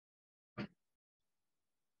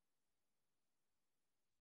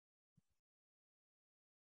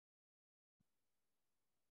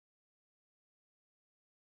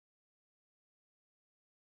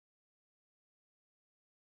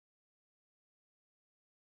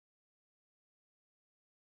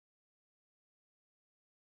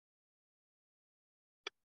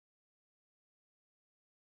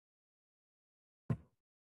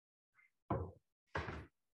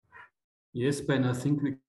Yes, Ben, I think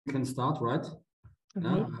we can start, right?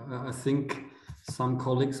 I think some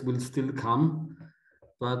colleagues will still come,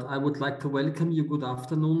 but I would like to welcome you. Good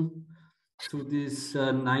afternoon to this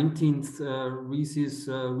 19th RISIS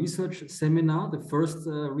Research Seminar, the first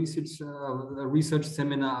research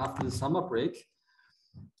seminar after the summer break.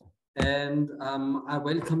 And I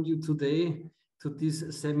welcome you today to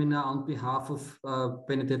this seminar on behalf of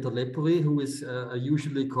Benedetto Lepori, who is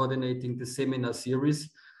usually coordinating the seminar series,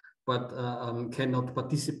 but cannot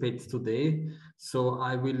participate today. So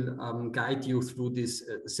I will guide you through this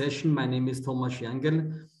session. My name is Thomas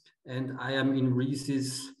Jangel, and I am in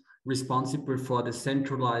RISIS responsible for the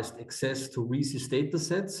centralized access to RISIS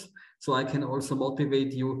datasets. So I can also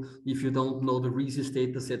motivate you, if you don't know the RISIS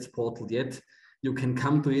datasets portal yet, you can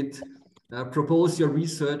come to it, propose your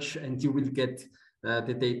research, and you will get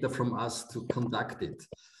the data from us to conduct it.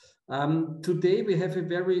 Today we have a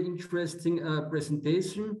very interesting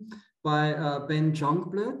presentation by Ben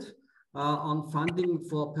Jongbloed on funding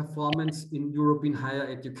for performance in European higher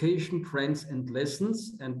education, trends and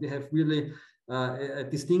lessons. And we have really a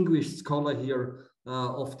distinguished scholar here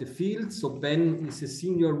of the field. So Ben is a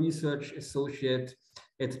senior research associate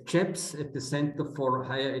at CHEPS, at the Center for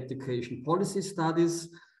Higher Education Policy Studies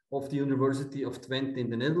of the University of Twente in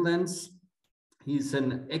the Netherlands. He's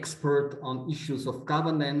an expert on issues of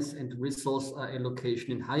governance and resource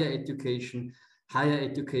allocation in higher education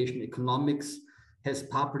economics, has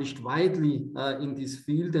published widely in this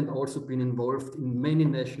field and also been involved in many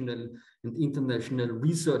national and international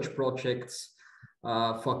research projects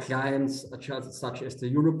for clients such as the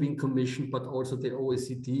European Commission, but also the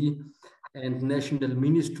OECD and national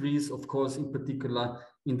ministries, of course, in particular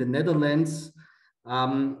in the Netherlands.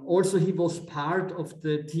 Also, he was part of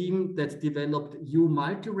the team that developed U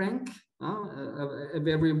Multirank, a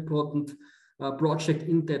very important project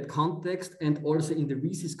in that context, and also in the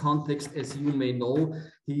RISIS context, as you may know,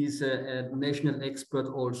 he is a national expert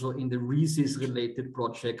also in the RISIS-related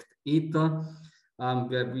project ETA,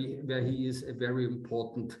 where he is a very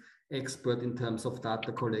important expert in terms of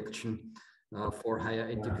data collection for higher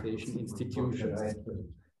education institutions.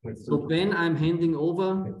 So Ben, I'm handing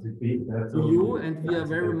over to you, and we are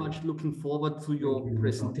very much looking forward to your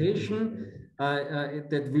presentation.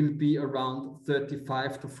 That will be around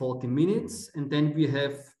 35 to 40 minutes. And then we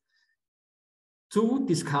have two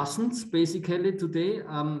discussants basically today.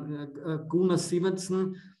 Gunnar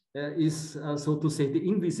Sivertsen is, so to say, the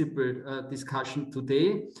invisible discussion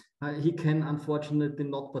today. He can unfortunately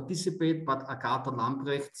not participate, but Agatha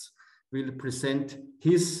Lambrechts will present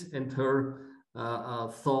his and her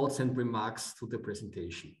thoughts and remarks to the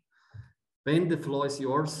presentation. Ben, the floor is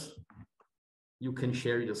yours. You can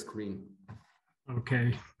share your screen.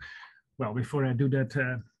 Okay. Well, before I do that,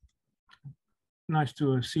 nice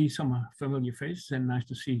to see some familiar faces and nice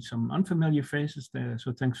to see some unfamiliar faces there.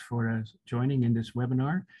 So thanks for joining in this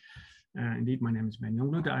webinar. Indeed, my name is Ben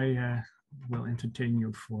Jongbloed. I will entertain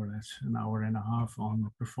you for an hour and a half on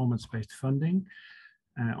performance-based funding.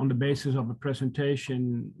 On the basis of a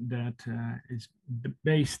presentation that is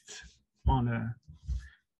based on a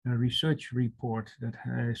research report that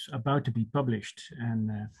is about to be published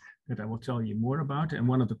and that I will tell you more about. And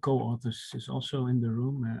one of the co-authors is also in the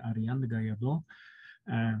room, Ariane de Gallardo.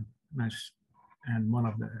 And one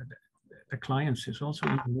of the clients is also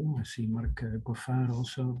in the room. I see Marc Goffard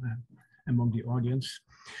also among the audience.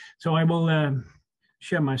 So I will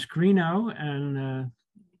share my screen now, and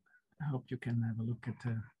I hope you can have a look at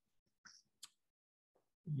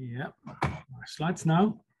my slides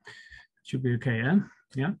now. It should be okay, yeah?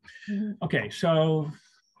 Yeah? Okay, so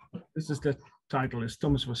this is the title, as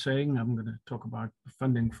Thomas was saying. I'm going to talk about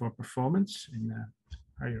funding for performance in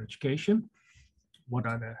higher education. What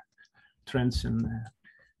are the trends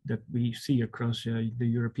that we see across the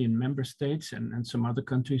European member states and some other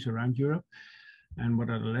countries around Europe? And what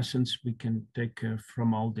are the lessons we can take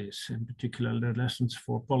from all this, in particular the lessons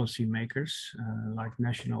for policymakers like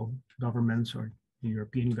national governments or the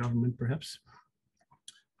European government, perhaps.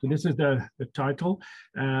 So this is the title.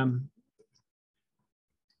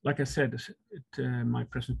 Like I said, my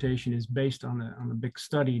presentation is based on a big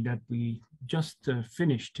study that we just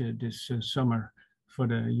finished this summer for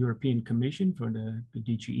the European Commission, for the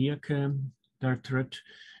DG EAC Directorate.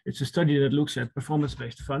 It's a study that looks at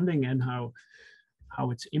performance-based funding and how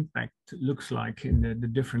its impact looks like in the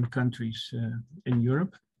different countries in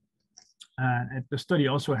Europe. The study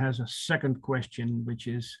also has a second question, which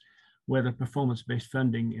is whether performance-based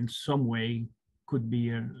funding in some way could be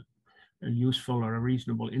a useful or a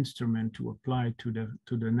reasonable instrument to apply to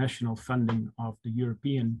the national funding of the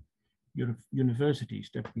European universities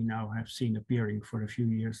that we now have seen appearing for a few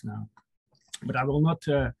years now. But I will not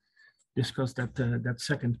discuss that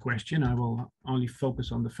second question. I will only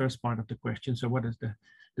focus on the first part of the question. So what is the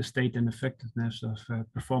state and effectiveness of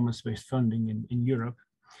performance-based funding in Europe?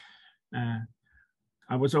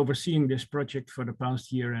 I was overseeing this project for the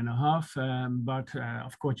past year and a half, but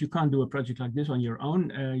of course you can't do a project like this on your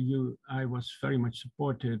own. I was very much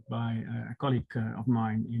supported by a colleague of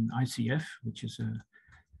mine in ICF, which is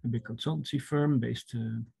a big consultancy firm based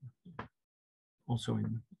also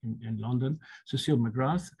in London, Cecile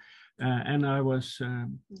McGrath. And I was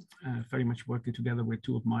very much working together with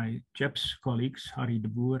two of my CHEPS colleagues, Harry de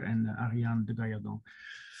Boer and Ariane de Gallardon.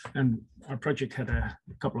 And our project had a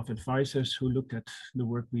couple of advisors who looked at the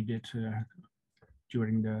work we did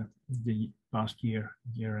during the past year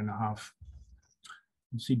and a half.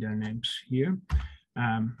 You see their names here.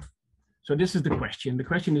 So this is the question. The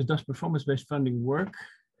question is, does performance-based funding work?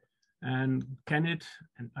 And can it,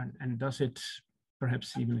 and does it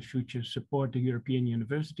perhaps even in the future support the European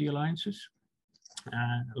University Alliances?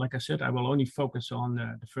 Like I said, I will only focus on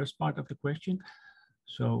the first part of the question.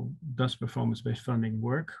 So does performance-based funding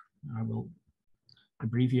work? I will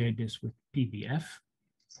abbreviate this with PBF.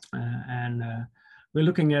 We're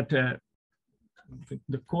looking at the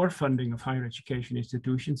core funding of higher education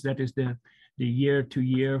institutions. That is the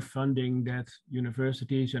year-to-year funding that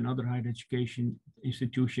universities and other higher education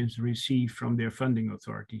institutions receive from their funding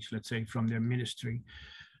authorities, let's say from their ministry.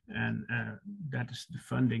 And that is the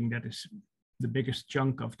funding that is the biggest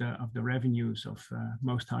chunk of the revenues of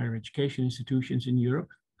most higher education institutions in Europe,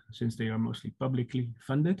 since they are mostly publicly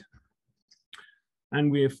funded.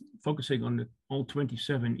 And we're focusing on all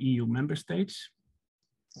 27 EU member states.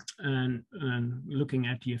 And looking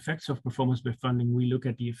at the effects of performance-based funding, we look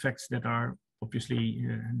at the effects that are obviously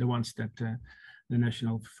the ones that the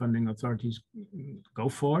national funding authorities go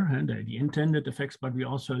for, and the intended effects, but we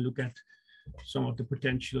also look at some of the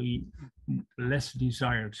potentially less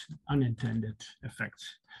desired unintended effects,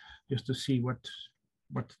 just to see what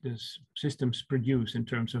the systems produce in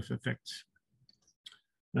terms of effects.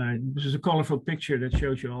 This is a colorful picture that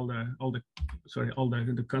shows you all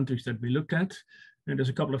the countries that we looked at. And there's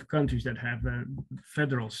a couple of countries that have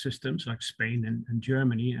federal systems like Spain and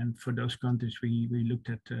Germany. And for those countries, we looked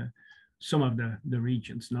at some of the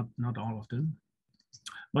regions, not all of them.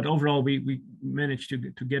 But overall, we managed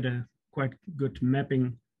to get a quite good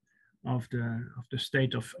mapping of the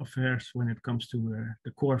state of affairs when it comes to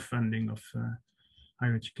the core funding of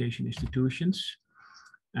higher education institutions.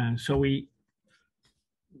 So we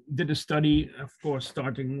did a study, of course,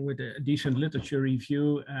 starting with a decent literature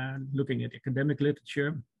review and looking at academic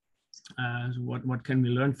literature. So what can we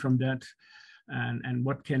learn from that, and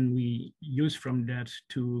what can we use from that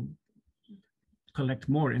to collect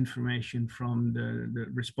more information from the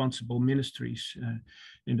responsible ministries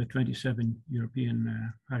in the 27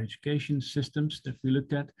 European higher education systems that we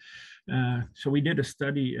looked at. So we did a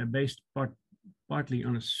study based partly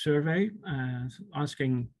on a survey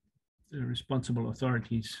asking the responsible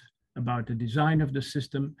authorities about the design of the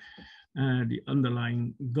system, the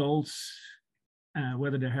underlying goals,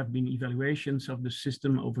 whether there have been evaluations of the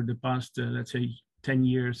system over the past, let's say, 10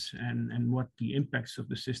 years, and what the impacts of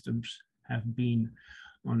the systems have been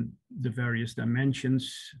on the various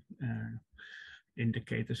dimensions,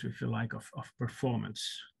 indicators, if you like, of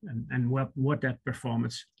performance, and what that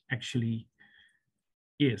performance actually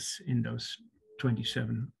is in those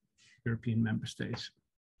 27 European member states.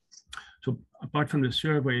 So apart from the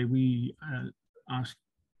survey, we asked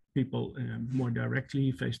people more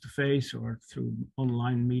directly, face-to-face or through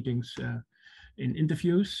online meetings in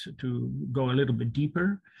interviews to go a little bit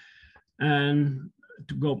deeper. And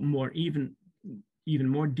to go even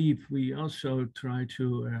more deep, we also try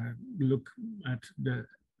to look at the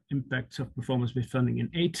impacts of performance-based funding in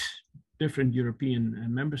 8 different European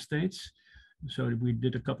member states. So we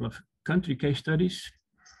did a couple of country case studies.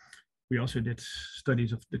 We also did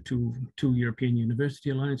studies of the two European University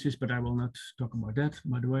Alliances, but I will not talk about that,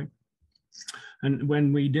 by the way. And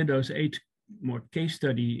when we did those 8 more case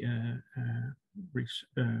study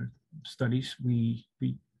studies, we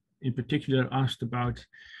in particular asked about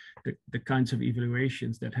the kinds of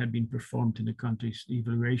evaluations that had been performed in the countries, the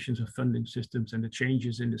evaluations of funding systems and the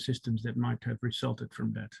changes in the systems that might have resulted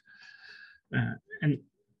from that. And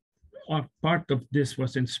part of this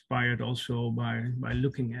was inspired also by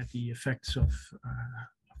looking at the effects of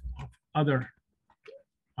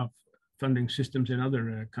funding systems in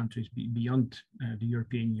other countries beyond the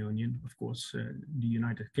European Union. Of course, the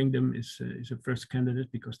United Kingdom is a first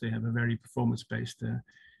candidate because they have a very performance-based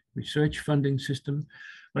research funding system.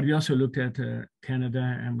 But we also looked at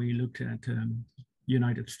Canada, and we looked at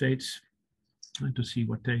United States to see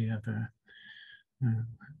what they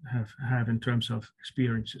have in terms of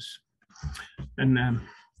experiences. And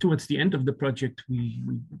towards the end of the project, we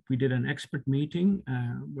did an expert meeting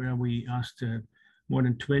where we asked more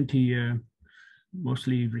than 20,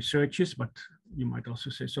 mostly researchers, but you might also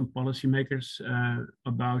say some policymakers,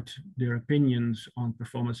 about their opinions on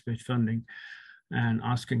performance-based funding, and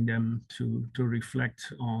asking them to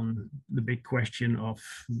reflect on the big question of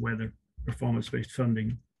whether performance-based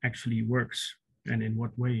funding actually works and in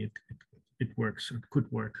what way it works or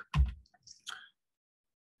could work.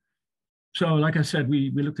 So like I said, we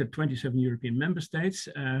looked at 27 European member states.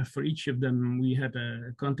 For each of them, we had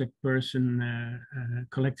a contact person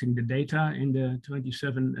collecting the data in the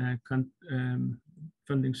 27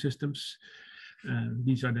 funding systems.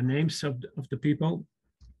 These are the names of the people.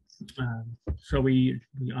 So we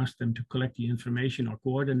asked them to collect the information or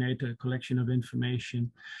coordinate a collection of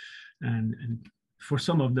information. And for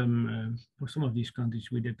some of them, for some of these countries,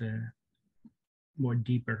 we did more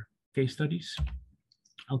deeper case studies.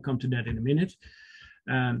 I'll come to that in a minute.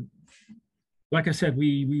 Like I said,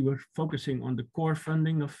 we were focusing on the core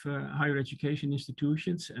funding of higher education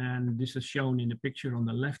institutions, and this is shown in the picture on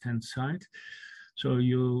the left-hand side. So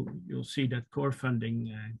you'll see that core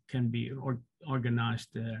funding can be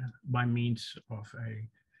organized by means of a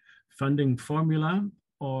funding formula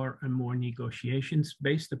or a more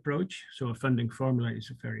negotiations-based approach. So a funding formula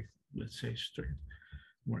is a very, let's say,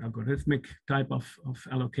 more algorithmic type of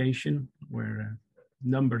allocation, where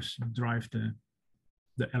numbers drive the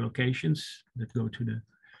allocations that go to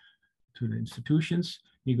the institutions.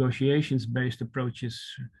 Negotiations-based approaches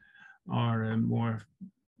are more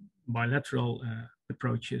bilateral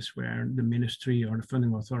approaches, where the ministry or the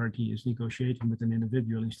funding authority is negotiating with an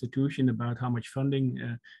individual institution about how much funding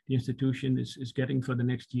the institution is getting for the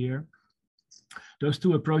next year. Those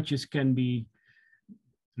two approaches can be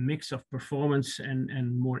a mix of performance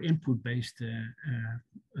and more input-based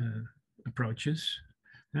approaches.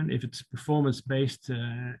 And if it's performance-based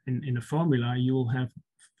in a formula, you will have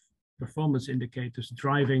performance indicators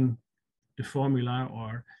driving the formula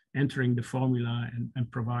or entering the formula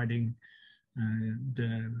and providing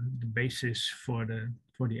the basis for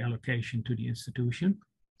the allocation to the institution.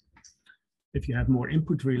 If you have more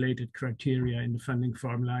input-related criteria in the funding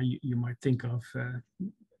formula, you might think of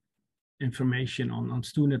information on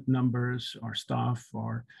student numbers or staff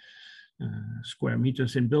or square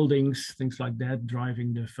meters in buildings, things like that,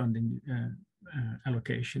 driving the funding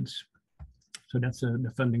allocations. So that's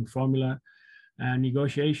the funding formula.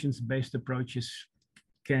 Negotiations-based approaches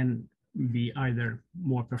can be either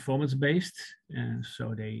more performance-based,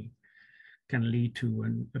 so they can lead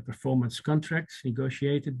to a performance contract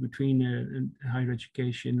negotiated between a higher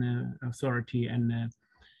education authority and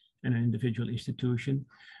an individual institution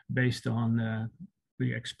based on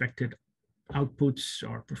the expected outputs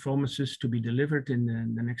or performances to be delivered in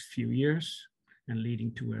the next few years, and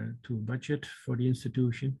leading to a budget for the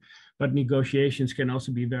institution. But negotiations can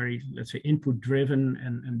also be very, let's say, input driven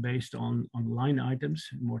and based on line items,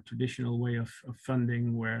 a more traditional way of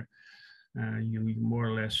funding, where you more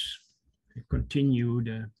or less continue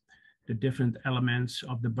the different elements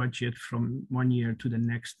of the budget from one year to the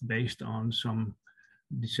next based on some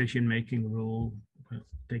decision-making rule,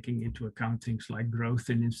 taking into account things like growth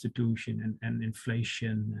in institution and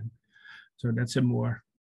inflation. And so that's a more,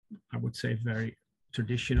 I would say, very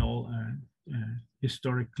traditional,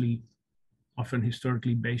 often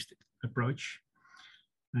historically based approach.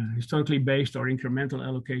 Historically based or incremental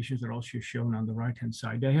allocations are also shown on the right-hand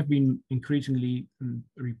side. They have been increasingly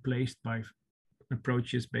replaced by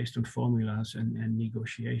approaches based on formulas and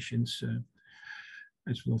negotiations,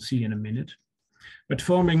 as we'll see in a minute. But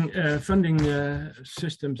funding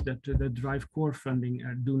systems that drive core funding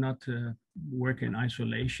do not work in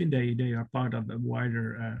isolation. They are part of a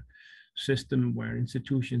wider system where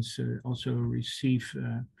institutions also receive,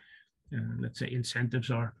 let's say, incentives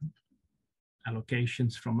or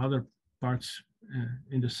allocations from other parts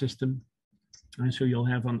in the system. And so you'll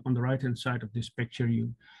have on the right-hand side of this picture,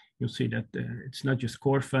 you'll see that it's not just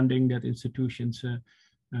core funding that institutions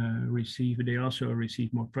receive. They also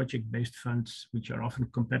receive more project-based funds, which are often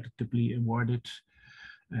competitively awarded.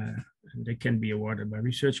 They can be awarded by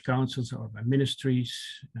research councils or by ministries.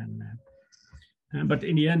 But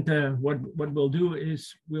in the end, what we'll do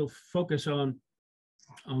is we'll focus on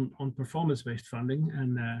performance-based funding,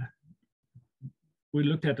 and we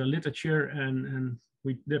looked at the literature and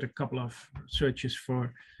we did a couple of searches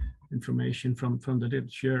for information from the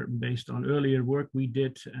literature based on earlier work we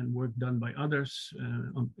did and work done by others,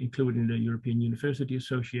 including the European University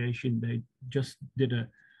Association. They just did a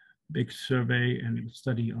big survey and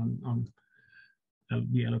study on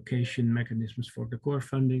the allocation mechanisms for the core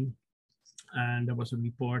funding. And there was a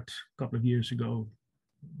report a couple of years ago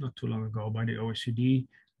not too long ago by the OECD,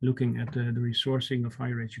 looking at the resourcing of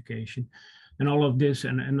higher education. And all of this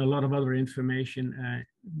and a lot of other information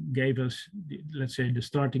gave us, let's say, the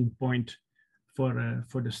starting point for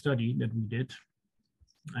the study that we did,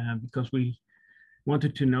 because we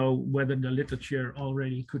wanted to know whether the literature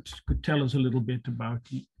already could tell us a little bit about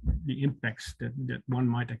the impacts that one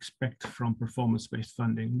might expect from performance-based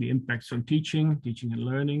funding, the impacts on teaching and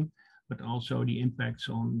learning, but also the impacts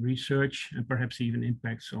on research and perhaps even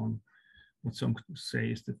impacts on what some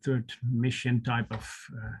say is the third mission type of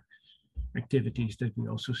activities that we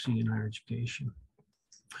also see in higher education.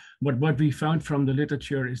 But what we found from the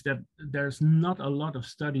literature is that there's not a lot of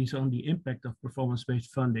studies on the impact of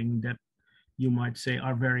performance-based funding that you might say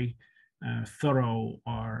are very thorough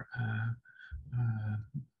or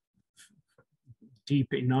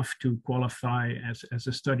deep enough to qualify as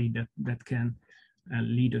a study that can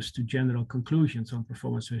lead us to general conclusions on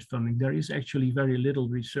performance-based funding. There is actually very little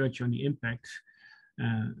research on the impacts,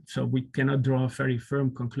 so we cannot draw a very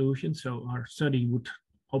firm conclusion. So our study would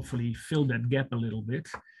hopefully fill that gap a little bit.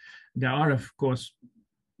 There are, of course,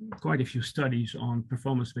 quite a few studies on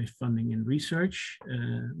performance-based funding in research,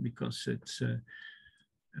 because it's a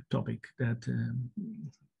topic that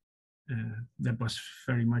that was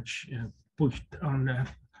very much pushed on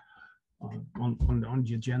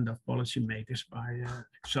the agenda of policymakers by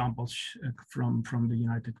examples from the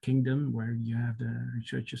United Kingdom, where you have the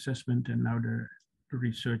research assessment and now the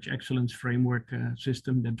research excellence framework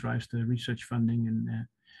system that drives the research funding in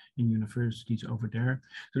universities over there.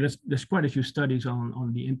 So there's quite a few studies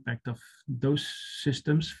on the impact of those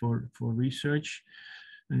systems for research,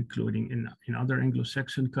 including in other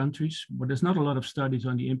Anglo-Saxon countries, but there's not a lot of studies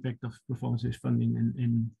on the impact of performance-based funding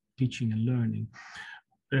in teaching and learning.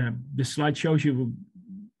 This slide shows you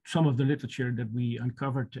some of the literature that we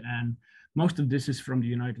uncovered, and most of this is from the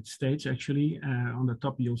United States, actually. On the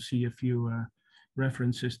top, you'll see a few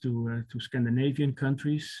references to Scandinavian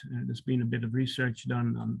countries. There's been a bit of research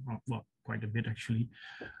done on, well, quite a bit actually,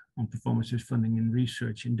 on performance-based funding in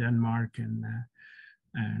research in Denmark and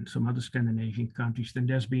some other Scandinavian countries. Then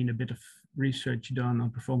there's been a bit of research done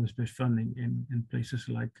on performance-based funding in places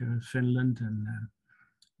like Finland and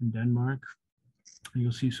in Denmark.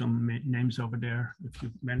 You'll see some names over there if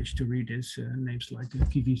you manage to read this, names like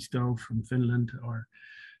Kivisto from Finland or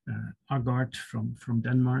Agard from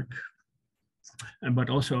Denmark. But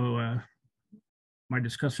also my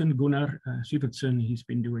discussant, Gunnar Sivertsen, he's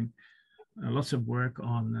been doing lots of work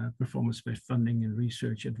on performance-based funding and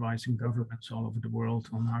research, advising governments all over the world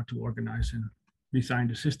on how to organize and design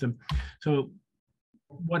the system. So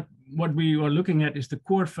what we are looking at is the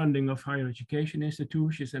core funding of higher education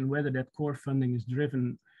institutions and whether that core funding is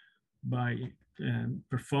driven by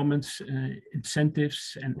performance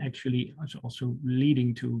incentives and actually is also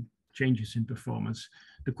leading to changes in performance.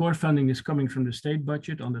 The core funding is coming from the state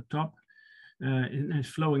budget on the top, and is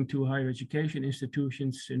flowing to higher education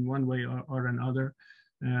institutions in one way or another.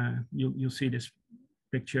 You'll see this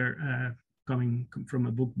picture coming from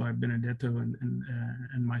a book by Benedetto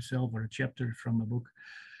and myself, or a chapter from a book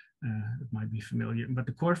that might be familiar. But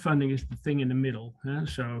the core funding is the thing in the middle.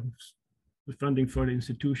 So the funding for the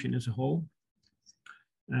institution as a whole.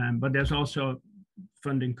 But there's also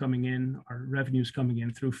funding coming in, or revenues coming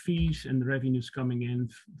in through fees, and revenues coming in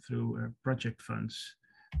through project funds,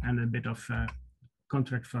 and a bit of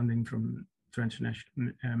contract funding from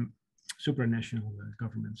transnational, supranational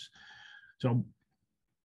governments. So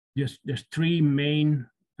there's three main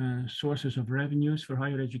sources of revenues for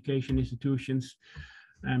higher education institutions,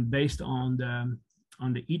 and based on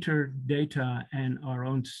the ITER data and our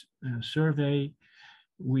own survey,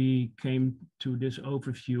 we came to this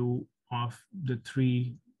overview of the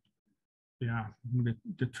three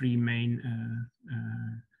main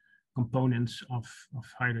components of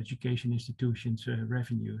higher education institutions'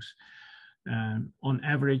 revenues. On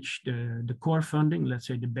average, the core funding, let's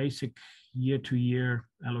say the basic year-to-year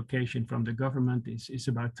allocation from the government is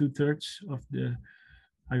about 2/3 of the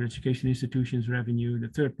higher education institutions' revenue. The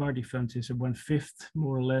third-party funds is 1/5,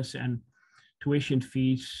 more or less, and tuition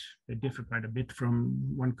fees, they differ quite a bit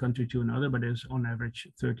from one country to another, but there's on average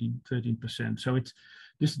 13%. So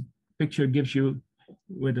this picture gives you,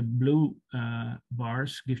 where the blue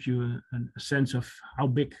bars gives you a sense of how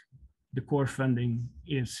big the core funding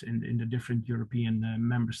is in the different European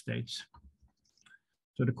member states.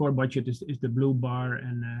 So the core budget is the blue bar,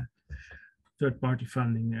 and third-party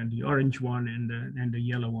funding, and the orange one and the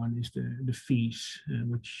yellow one is the fees,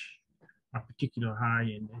 which are particularly high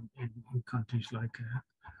in countries like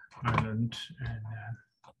Ireland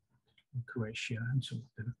and Croatia and so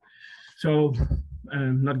on. So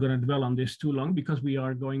I'm not going to dwell on this too long, because we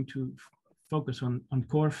are going to focus on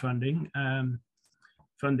core funding,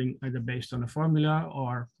 funding either based on a formula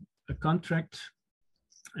or a contract,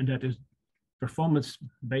 and that is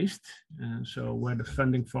performance-based. So where the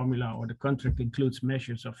funding formula or the contract includes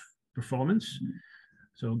measures of performance.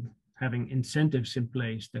 So having incentives in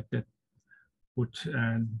place that would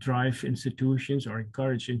drive institutions or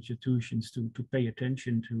encourage institutions to pay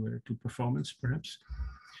attention to performance, perhaps.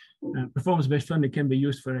 Performance-based funding can be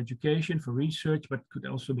used for education, for research, but could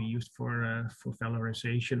also be used for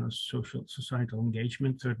valorization or societal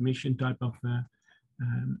engagement, third mission type of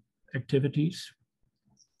activities.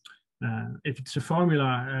 If it's a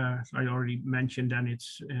formula, I already mentioned, then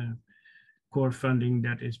it's core funding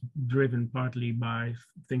that is driven partly by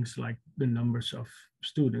things like the numbers of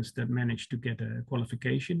students that manage to get a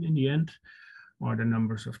qualification in the end, or the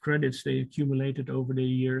numbers of credits they accumulated over the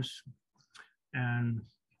years. And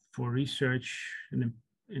for research,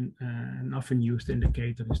 an often used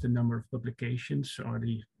indicator is the number of publications or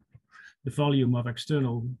the volume of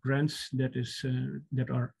external grants that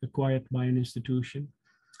are acquired by an institution.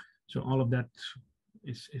 So all of that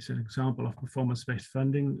is an example of performance-based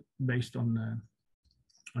funding based on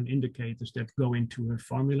indicators that go into a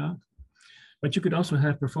formula. But you could also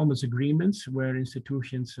have performance agreements where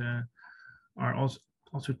institutions are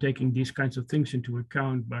also taking these kinds of things into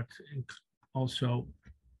account, but also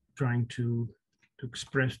trying to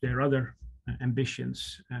express their other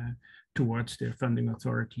ambitions towards their funding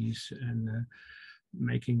authorities and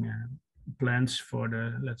making plans for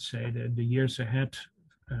let's say, the years ahead,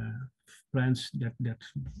 plans that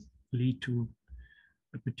lead to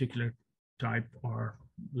a particular type or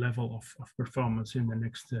level of performance in the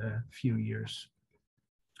next few years.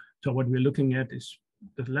 So what we're looking at is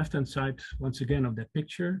the left-hand side, once again, of that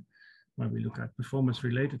picture, where we look at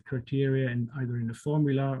performance-related criteria and either in the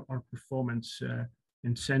formula or performance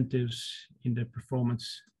incentives in the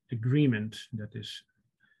performance agreement that is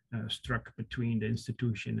struck between the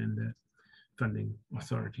institution and the funding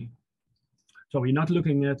authority. So we're not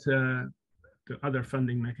looking at the other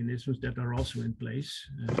funding mechanisms that are also in place,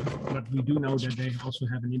 but we do know that they also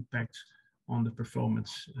have an impact on the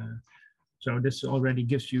performance. So this already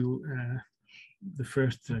gives you the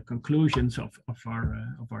first conclusions of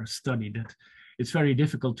our study, that it's very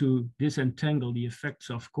difficult to disentangle the effects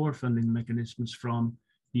of core funding mechanisms from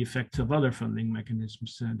the effects of other funding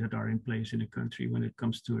mechanisms that are in place in a country when it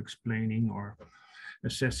comes to explaining or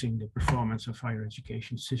assessing the performance of higher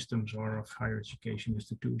education systems or of higher education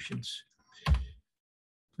institutions.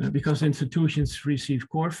 Because institutions receive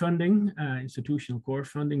core funding, institutional core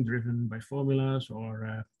funding driven by formulas or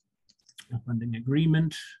a funding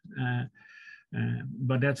agreement,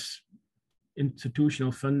 but that's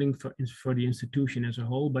institutional funding for the institution as a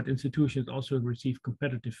whole, but institutions also receive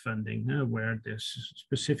competitive funding where there's a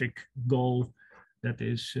specific goal that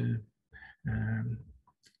is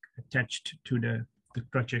attached to the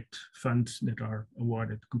project funds that are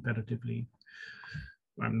awarded competitively.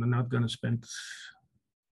 I'm not going to spend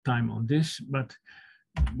time on this, but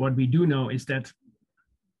what we do know is that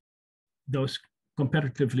those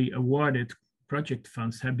competitively awarded project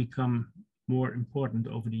funds have become more important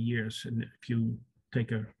over the years. And if you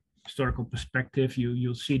take a historical perspective,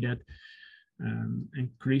 you'll see that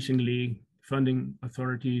increasingly funding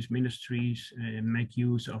authorities, ministries make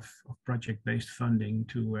use of project-based funding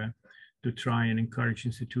to try and encourage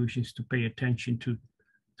institutions to pay attention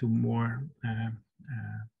to more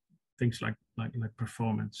things like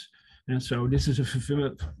performance. And so this is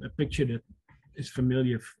a picture that is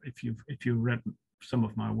familiar if you read some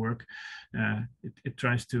of my work. It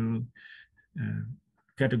tries to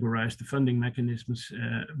categorize the funding mechanisms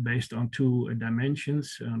based on two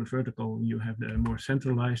dimensions. On the vertical, you have the more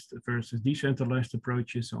centralized versus decentralized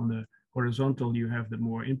approaches. On the horizontal, you have the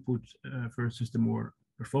more input versus the more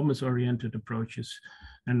performance-oriented approaches.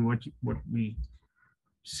 And what we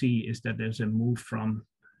see is that there's a move from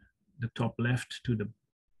the top left to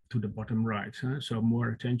the bottom right. So more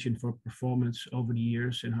attention for performance over the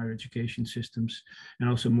years in higher education systems, and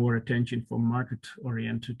also more attention for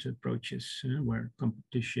market-oriented approaches where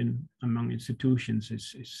competition among institutions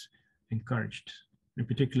is encouraged, in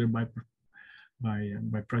particular by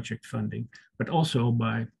project funding, but also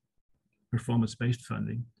by performance-based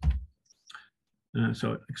funding.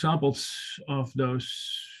 So examples of those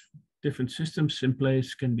different systems in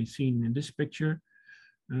place can be seen in this picture.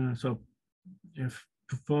 So if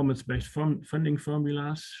performance-based funding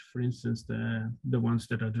formulas, for instance, the ones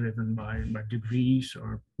that are driven by degrees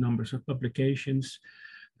or numbers of publications,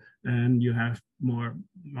 and you have more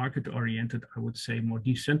market-oriented, I would say, more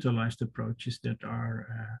decentralized approaches that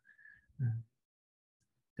are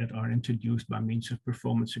introduced by means of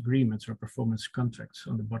performance agreements or performance contracts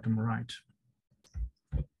on the bottom right.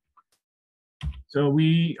 So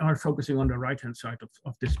we are focusing on the right-hand side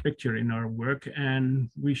of this picture in our work, and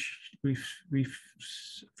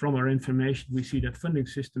from our information, we see that funding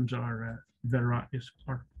systems are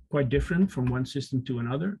quite different from one system to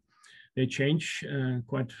another. They change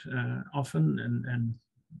quite often, and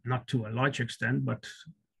not to a large extent, but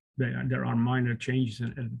there are minor changes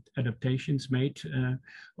and adaptations made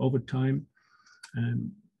over time.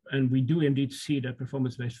 And we do indeed see that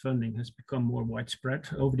performance-based funding has become more widespread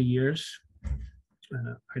over the years,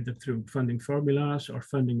 either through funding formulas or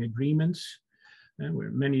funding agreements, where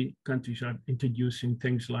many countries are introducing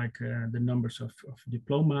things like the numbers of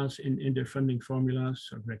diplomas in their funding formulas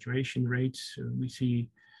or graduation rates. We see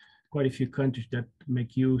quite a few countries that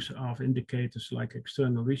make use of indicators like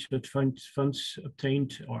external research funds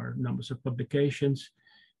obtained or numbers of publications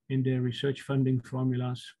in their research funding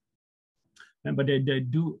formulas. But they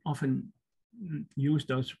do often use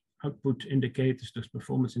those output indicators, those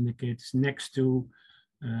performance indicators, next to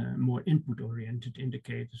more input-oriented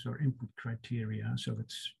indicators or input criteria. So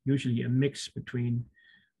it's usually a mix between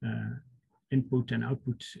input and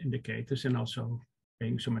output indicators, and also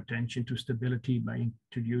paying some attention to stability by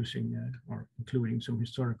introducing or including some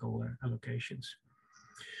historical allocations.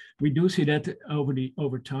 We do see that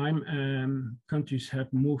over time, countries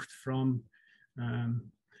have moved from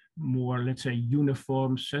more, let's say,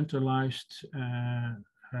 uniform, centralized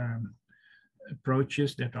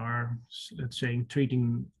approaches that are, let's say,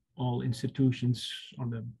 treating all institutions on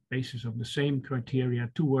the basis of the same criteria,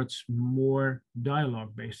 towards more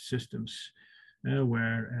dialogue-based systems,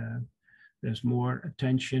 where there's more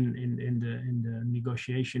attention in the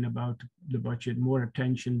negotiation about the budget, more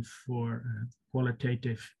attention for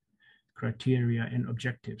qualitative criteria and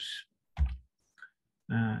objectives.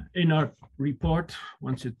 In our report,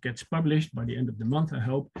 once it gets published by the end of the month, I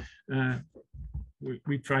hope,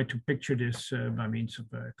 we try to picture this by means of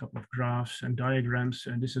a couple of graphs and diagrams.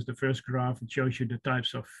 And this is the first graph. It shows you the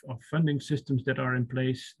types of funding systems that are in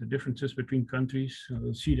place, the differences between countries. So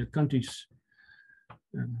you'll see that countries,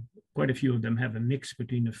 quite a few of them have a mix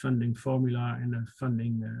between the funding formula and a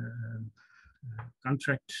funding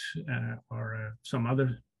contract or some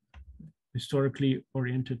other historically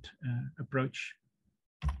oriented approach.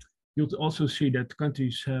 You'll also see that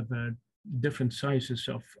countries have different sizes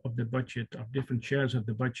of the budget, of different shares of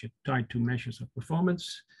the budget tied to measures of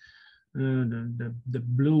performance. The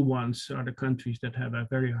blue ones are the countries that have a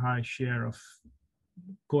very high share of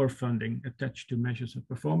core funding attached to measures of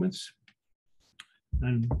performance.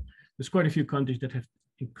 And there's quite a few countries that have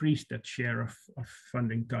increased that share of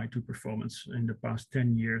funding tied to performance in the past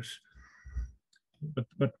 10 years.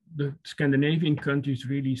 But the Scandinavian countries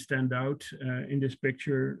really stand out in this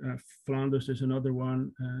picture. Flanders is another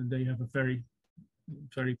one. They have a very,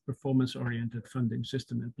 very performance-oriented funding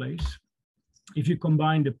system in place. If you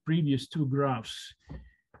combine the previous two graphs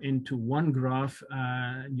into one graph,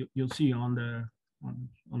 you'll see on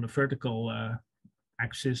the vertical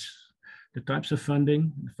axis the types of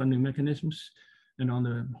funding, the funding mechanisms, and on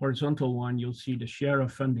the horizontal one, you'll see the share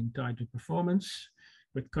of funding tied to performance,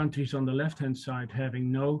 with countries on the left-hand side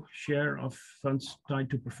having no share of funds tied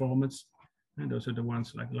to performance. And those are the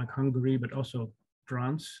ones like Hungary, but also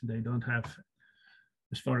France. They don't have,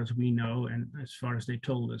 as far as we know, and as far as they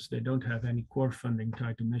told us, they don't have any core funding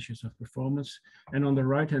tied to measures of performance. And on the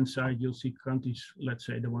right-hand side, you'll see countries, let's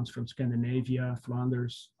say the ones from Scandinavia,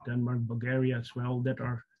 Flanders, Denmark, Bulgaria as well, that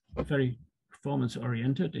are very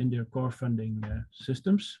performance-oriented in their core funding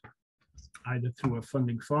systems, either through a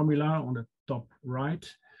funding formula on the top right,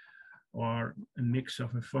 or a mix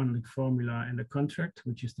of a funding formula and a contract,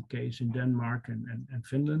 which is the case in Denmark and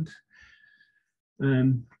Finland.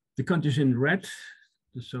 The countries in red,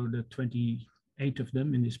 so the 28 of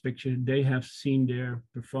them in this picture, they have seen their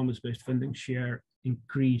performance-based funding share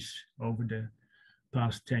increase over the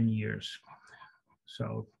past 10 years.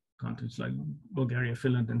 So countries like Bulgaria,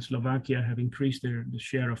 Finland, and Slovakia have increased the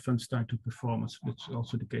share of funds tied to performance. That's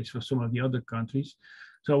also the case for some of the other countries.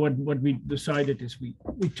 So what we decided is we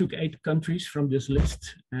took 8 countries from this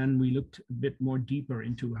list, and we looked a bit more deeper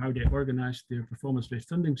into how they organized their performance-based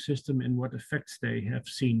funding system and what effects they have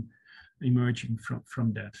seen emerging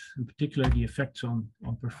from that, in particular the effects on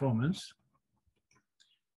performance.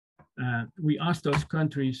 We asked those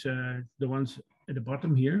countries, the ones at the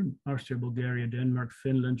bottom here, Austria, Bulgaria, Denmark,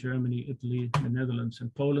 Finland, Germany, Italy, the Netherlands,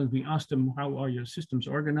 and Poland. We asked them, how are your systems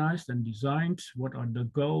organized and designed? What are the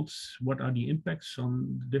goals? What are the impacts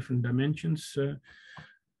on the different dimensions of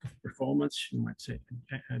performance? You might say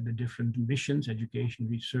the different missions, education,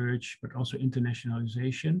 research, but also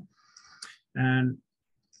internationalization. And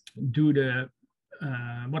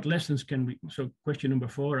what lessons can we, so question number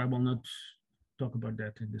 4, I will not talk about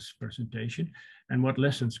that in this presentation. And what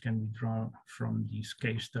lessons can we draw from these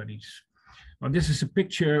case studies? Well, this is a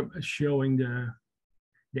picture showing the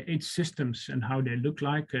 8 systems and how they look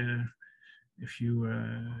like. If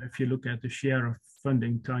you look at the share of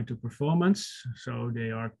funding tied to performance, so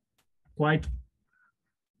they are quite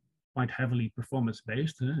heavily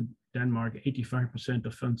performance-based. Denmark, 85%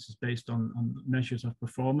 of funds is based on measures of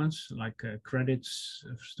performance, like credits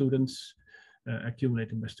of students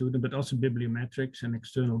accumulated by student, but also bibliometrics and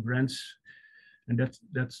external grants. And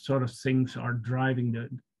that sort of things are driving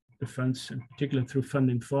the funds, in particular through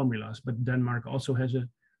funding formulas. But Denmark also has a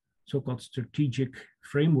so-called strategic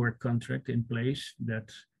framework contract in place that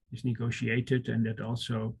is negotiated and that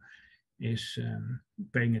also is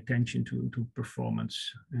paying attention to performance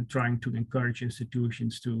and trying to encourage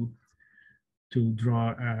institutions to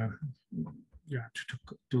draw,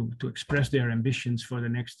 to express their ambitions for the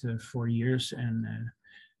next 4 years and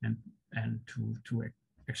to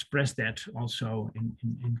express that also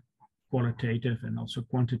in qualitative and also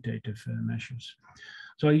quantitative measures.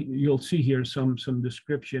 So you'll see here some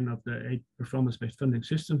description of the 8 performance-based funding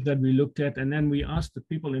systems that we looked at, and then we asked the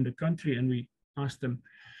people in the country, and we asked them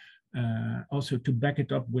also to back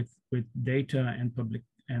it up with data and public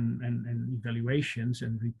and evaluations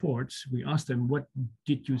and reports. We asked them, what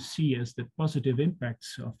did you see as the positive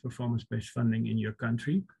impacts of performance-based funding in your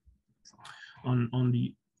country on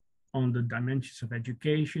the dimensions of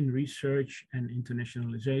education, research, and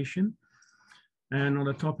internationalization? And on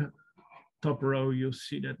the top row, you'll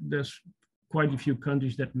see that there's quite a few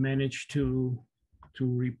countries that manage to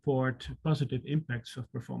report positive impacts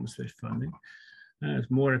of performance-based funding. There's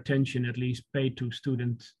more attention, at least, paid to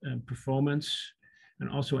student performance, and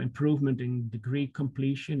also improvement in degree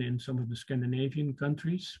completion in some of the Scandinavian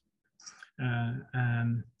countries,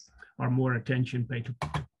 or more attention paid to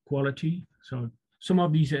quality. So some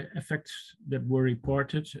of these effects that were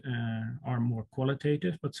reported are more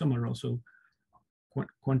qualitative, but some are also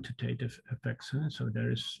quantitative effects. So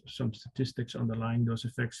there is some statistics underlying those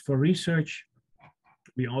effects. For research,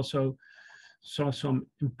 we also saw some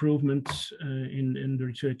improvements in the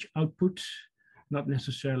research output, not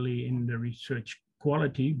necessarily in the research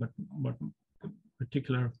quality, but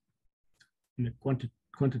particular in a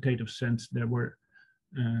quantitative sense, there were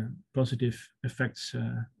positive effects,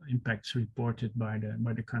 impacts reported by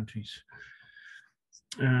the countries.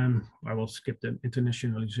 I will skip the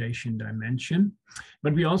internationalization dimension,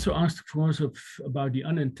 but we also asked, of course, about the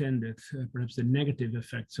unintended, perhaps the negative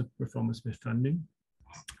effects of performance-based funding.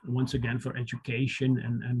 Once again, for education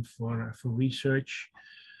and for research,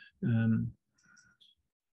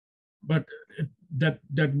 but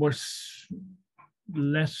that was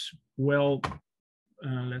less well,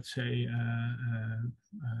 let's say,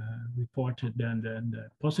 reported than the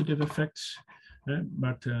positive effects.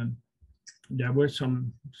 But there were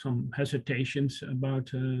some hesitations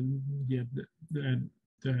about the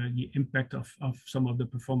impact of some of the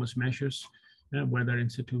performance measures, whether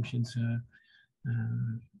institutions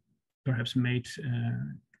perhaps made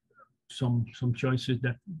some choices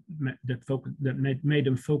that made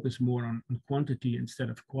them focus more on quantity instead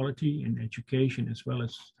of quality in education as well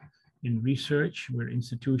as in research, where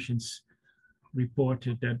institutions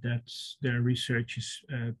reported that their research is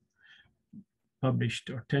published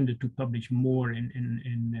or tended to publish more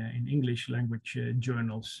in English language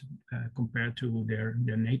journals compared to their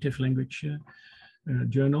native language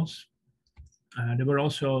journals. There were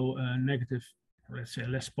also negative, let's say,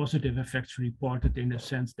 less positive effects reported, in the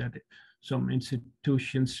sense that some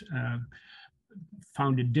institutions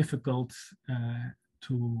found it difficult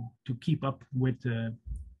to keep up with the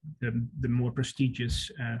more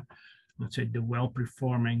prestigious, let's say, the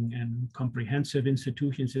well-performing and comprehensive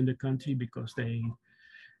institutions in the country, because they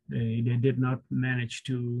did not manage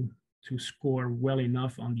to score well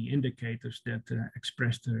enough on the indicators that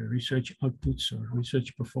express the research outputs or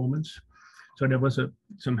research performance. So there was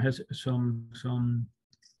some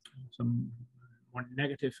more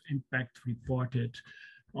negative impact reported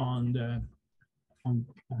on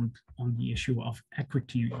the issue of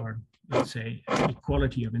equity, or let's say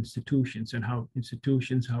equality of institutions, and how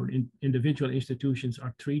individual institutions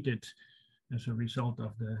are treated as a result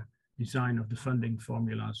of the design of the funding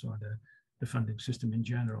formulas or the funding system in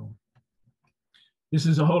general. This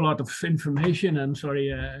is a whole lot of information, I'm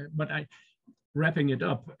sorry, but wrapping it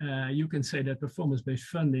up, you can say that performance-based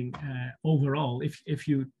funding overall, if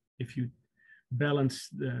you balance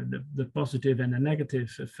the positive and the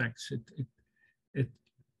negative effects, it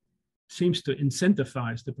seems to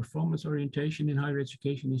incentivize the performance orientation in higher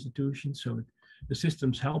education institutions. So the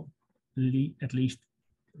systems help at least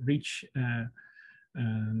reach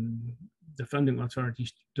the funding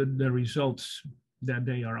authorities to the results that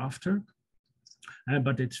they are after.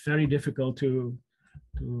 But it's very difficult to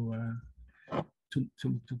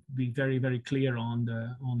be very, very clear on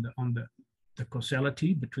the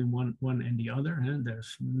causality between one and the other. And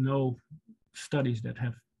there's no studies that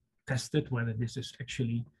have tested whether this is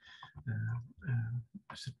actually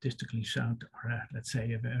statistically sound, or let's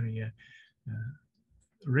say a very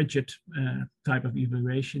rigid type of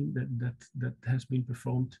evaluation that has been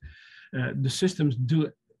performed. The systems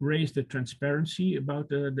do raise the transparency about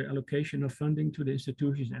the allocation of funding to the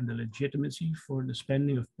institutions and the legitimacy for the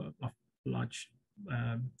spending of large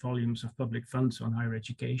volumes of public funds on higher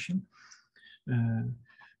education.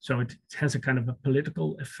 So it has a kind of a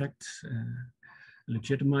political effect,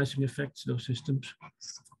 legitimizing effects, those systems.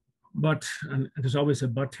 But, and there's always a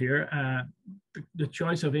but here, the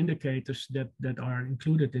choice of indicators that are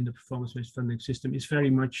included in the performance-based funding system is very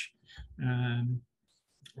much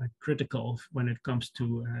critical when it comes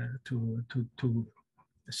to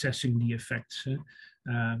assessing the effects.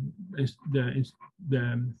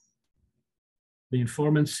 The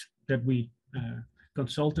informants that we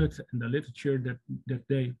consulted and the literature that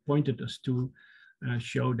they pointed us to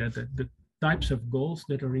show that the types of goals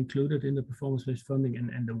that are included in the performance-based funding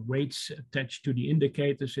and the weights attached to the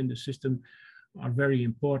indicators in the system are very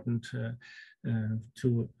important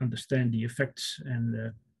to understand the effects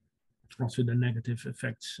and also the negative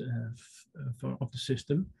effects of the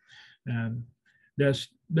system. There's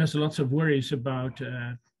lots of worries about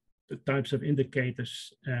the types of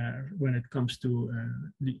indicators when it comes to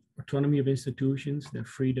the autonomy of institutions, their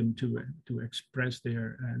freedom to express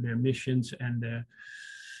their missions, and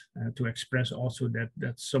to express also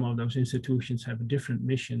that some of those institutions have a different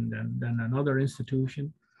mission than another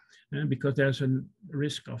institution, because there's a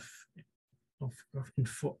risk of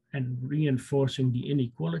reinforcing the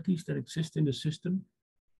inequalities that exist in the system.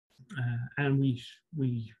 And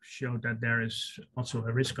we showed that there is also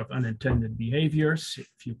a risk of unintended behaviors.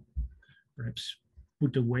 If you perhaps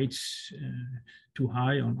put the weights too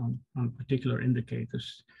high on particular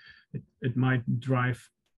indicators, it might drive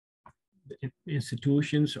the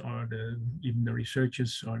institutions or even the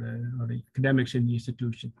researchers or the academics in the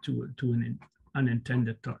institution to an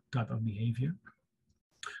unintended type of behavior.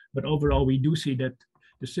 But overall, we do see that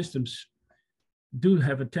the systems do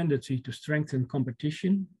have a tendency to strengthen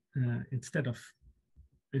competition instead of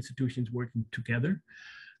institutions working together.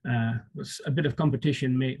 A bit of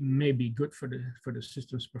competition may be good for the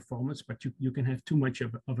system's performance, but you can have too much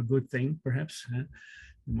of a good thing, perhaps.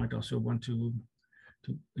 You might also want to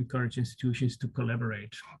encourage institutions to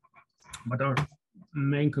collaborate. But our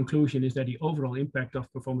main conclusion is that the overall impact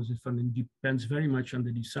of performance-based funding depends very much on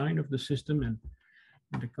the design of the system and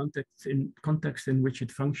the context in which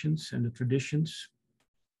it functions and the traditions.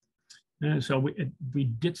 So we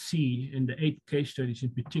did see in the 8 case studies in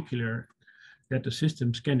particular that the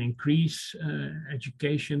systems can increase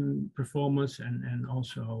education performance and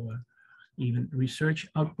also even research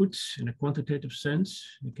outputs in a quantitative sense.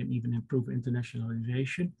 It can even improve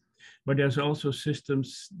internationalization. But there's also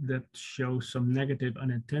systems that show some negative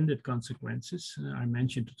unintended consequences. I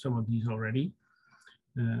mentioned some of these already,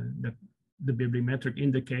 that the bibliometric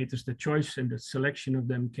indicators, the choice and the selection of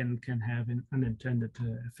them can have unintended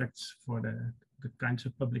effects for the kinds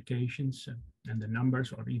of publications and the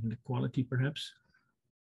numbers or even the quality perhaps.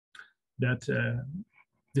 That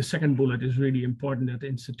the second bullet is really important, that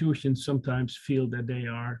institutions sometimes feel that they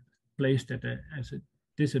are placed as a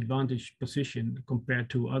disadvantaged position compared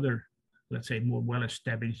to other, let's say, more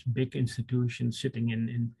well-established big institutions sitting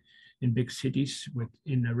in big cities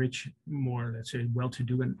in a rich, more, let's say,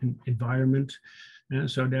 well-to-do environment.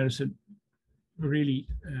 So there's a really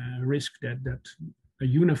risk that a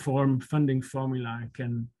uniform funding formula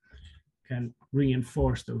can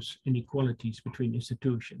reinforce those inequalities between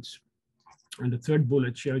institutions. And the third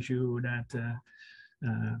bullet shows you that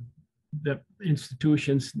the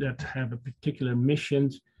institutions that have a particular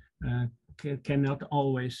mission cannot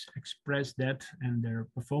always express that and their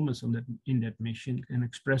performance in that mission, and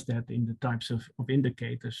express that in the types of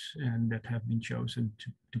indicators and that have been chosen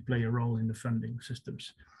to play a role in the funding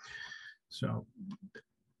systems. So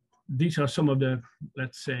these are some of the,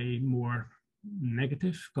 let's say, more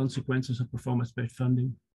negative consequences of performance-based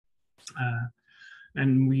funding.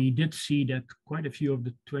 And we did see that quite a few of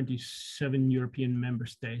the 27 European member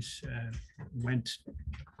states went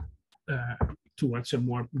towards a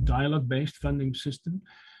more dialogue-based funding system,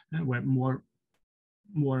 where more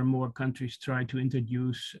and more countries try to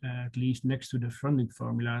introduce, at least next to the funding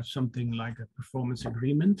formula, something like a performance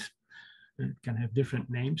agreement. It can have different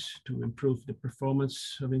names to improve the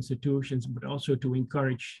performance of institutions, but also to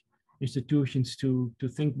encourage institutions to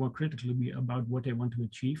think more critically about what they want to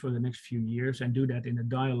achieve for the next few years, and do that in a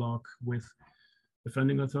dialogue with the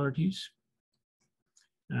funding authorities.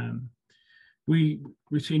 We've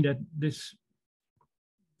seen that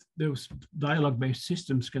those dialogue-based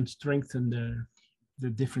systems can strengthen the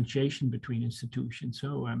differentiation between institutions.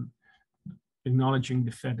 So acknowledging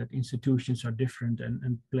the fact that institutions are different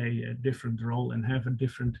and play a different role and have a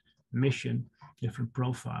different mission, different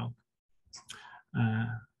profile.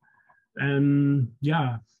 And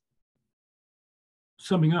yeah,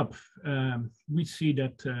 summing up, we see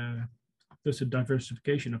that there's a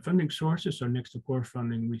diversification of funding sources. So next to core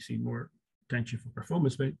funding, we see more attention for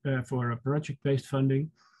performance-based, for project-based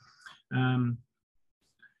funding.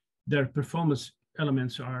 Their performance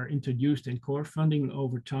elements are introduced in core funding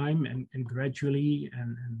over time and gradually,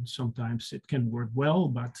 and sometimes it can work well,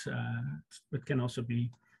 but it can also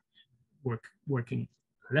be working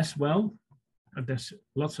less well. There's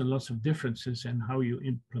lots and lots of differences in how you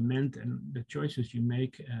implement, and the choices you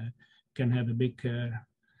make can have a big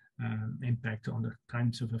impact on the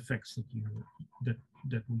kinds of effects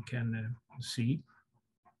that we can see.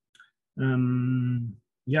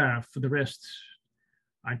 Yeah, for the rest,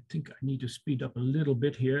 I think I need to speed up a little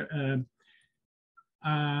bit here.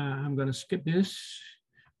 I'm going to skip this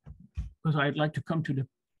because I'd like to come to the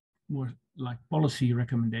more like policy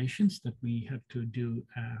recommendations that we have to do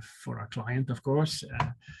for our client, of course.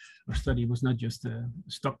 Our study was not just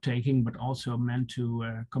stock taking, but also meant to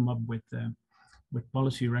come up with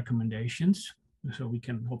policy recommendations. So we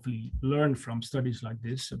can hopefully learn from studies like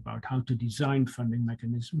this about how to design funding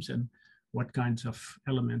mechanisms and what kinds of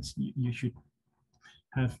elements you should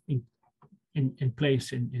have in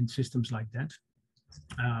place in systems like that.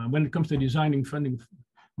 When it comes to designing funding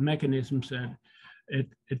mechanisms,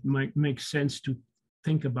 it might make sense to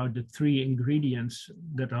think about the three ingredients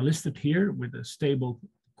that are listed here, with a stable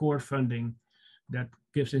core funding that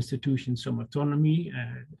gives institutions some autonomy,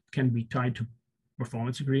 can be tied to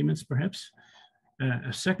performance agreements perhaps.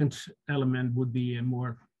 A second element would be a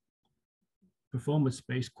more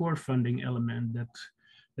performance-based core funding element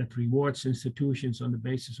that rewards institutions on the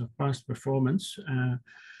basis of past performance.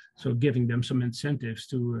 So giving them some incentives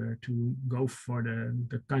to go for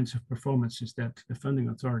the kinds of performances that the funding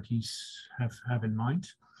authorities have in mind.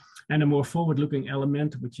 And a more forward-looking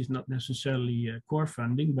element, which is not necessarily core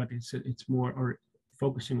funding, but it's more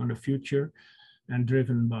focusing on the future and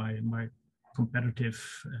driven by competitive,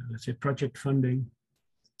 let's say, project funding,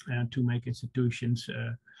 and to make institutions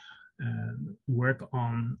work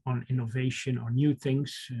on innovation or new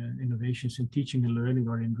things, innovations in teaching and learning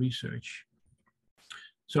or in research.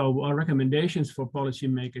 So our recommendations for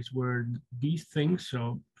policymakers were these things.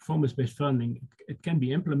 So performance-based funding, it can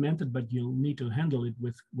be implemented, but you'll need to handle it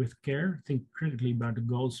with care. Think critically about the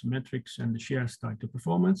goals, metrics, and the shares tied to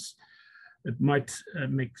performance. It makes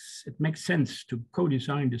sense to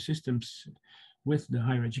co-design the systems with the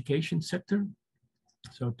higher education sector.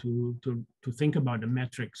 So to think about the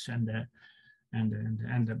metrics and the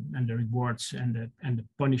rewards and the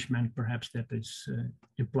punishment perhaps that is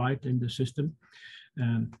implied in the system.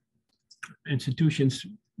 Institutions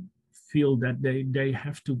feel that they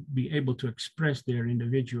have to be able to express their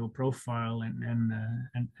individual profile and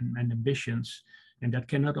ambitions, and that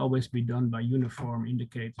cannot always be done by uniform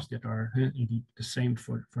indicators that are indeed the same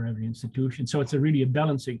for every institution. So it's really a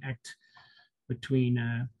balancing act between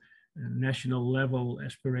national level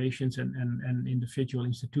aspirations and individual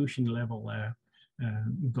institution level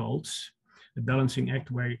goals. A balancing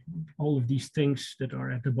act where all of these things that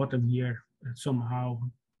are at the bottom here somehow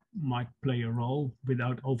might play a role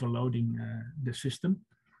without overloading the system.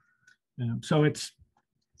 So it's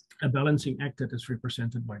a balancing act that is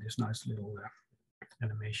represented by this nice little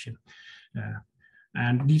animation.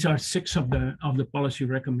 And these are 6 of the policy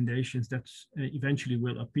recommendations that eventually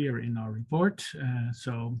will appear in our report.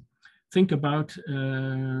 So think about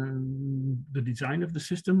the design of the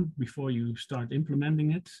system before you start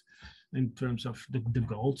implementing it in terms of the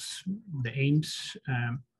goals, the aims.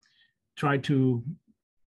 Try to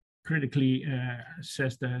critically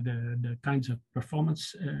assess the kinds of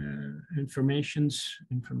performance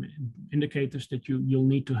indicators that you'll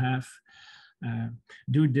need to have.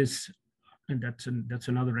 Do this, and that's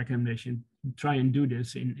another recommendation. Try and do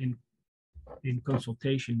this in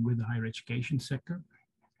consultation with the higher education sector.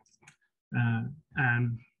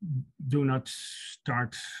 And do not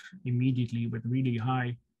start immediately with really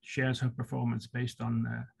high shares of performance based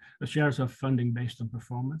on shares of funding based on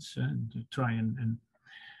performance, and try and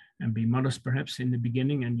be modest perhaps in the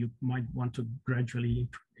beginning, and you might want to gradually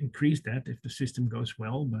increase that if the system goes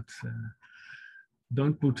well, but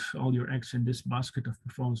don't put all your eggs in this basket of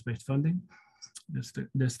performance-based funding.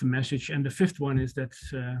 that's the message. And the fifth one is that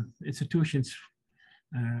institutions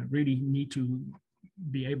really need to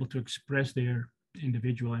be able to express their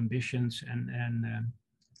individual ambitions and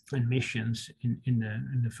missions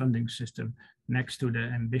in the funding system, next to the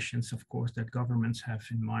ambitions, of course, that governments have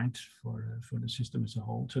in mind for the system as a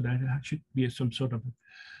whole. So that should be some sort of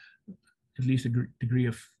at least a degree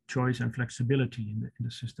of choice and flexibility in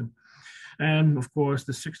the system. And of course,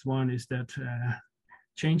 the sixth one is that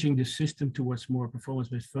changing the system towards more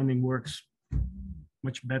performance-based funding works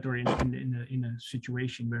much better in a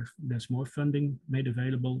situation where there's more funding made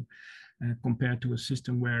available compared to a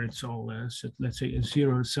system where it's all, let's say, a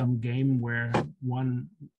zero-sum game where one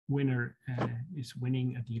winner is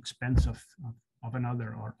winning at the expense of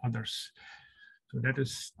another or others. So that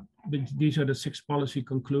is, these are the 6 policy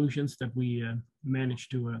conclusions that we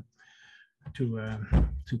managed to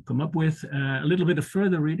come up with. A little bit of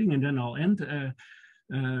further reading, and then I'll end.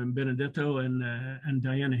 Benedetto and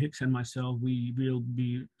Diana Hicks and myself, we will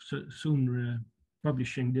be soon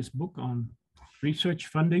publishing this book on research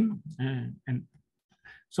funding, and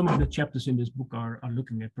some of the chapters in this book are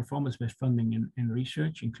looking at performance-based funding in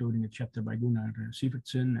research, including a chapter by Gunnar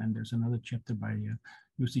Sivertsen, and there's another chapter by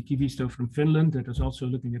Jussi Kivisto from Finland that is also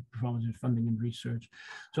looking at performance-based funding in research.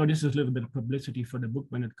 So this is a little bit of publicity for the book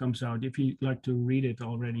when it comes out. If you'd like to read it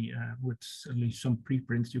already with at least some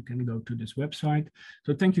preprints, you can go to this website.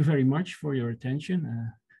 So thank you very much for your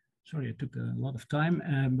attention. Sorry, it took a lot of time,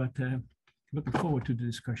 but looking forward to the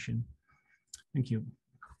discussion. Thank you.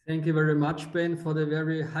 Thank you very much, Ben, for the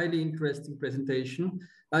very highly interesting presentation.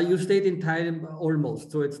 You stayed in time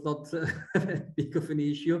almost, so it's not big of an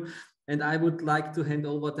issue. And I would like to hand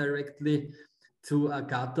over directly to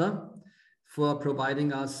Agatha for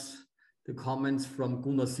providing us the comments from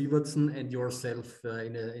Gunnar Sivertsen and yourself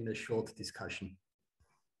in a short discussion.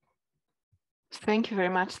 Thank you very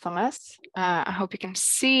much, Thomas. I hope you can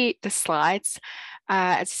see the slides.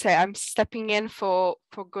 As I say, I'm stepping in for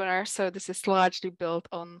Gunnar, so this is largely built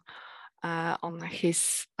on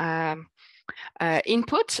his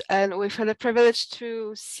input, and we've had the privilege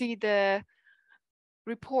to see the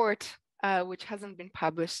report, which hasn't been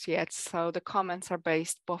published yet. So the comments are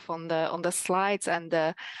based both on the slides and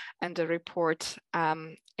the report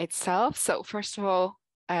itself. So first of all,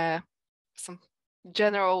 some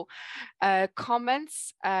general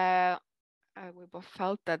comments. We both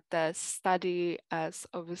felt that the study is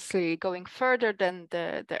obviously going further than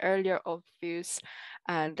the earlier overviews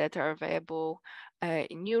that are available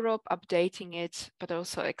in Europe, updating it, but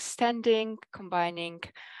also extending, combining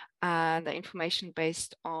the information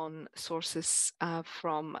based on sources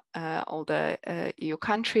from all the EU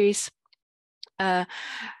countries.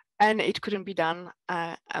 And it couldn't be done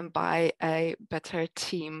by a better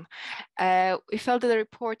team. We felt that the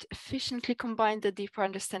report efficiently combined the deeper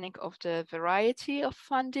understanding of the variety of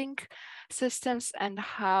funding systems and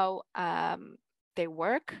how they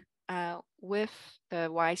work with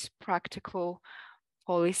the wise practical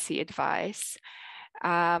policy advice.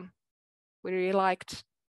 We really liked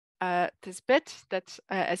this bit that,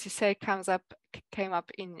 as you say, came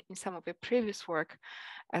up in some of your previous work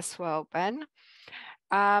as well, Ben.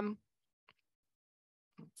 Let's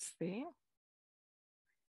see.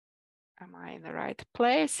 Am I in the right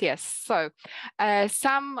place? Yes. So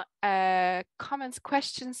some comments,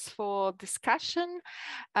 questions for discussion.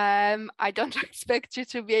 I don't expect you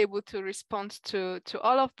to be able to respond to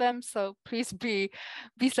all of them, so please be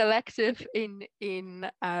selective in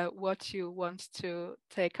what you want to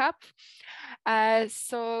take up.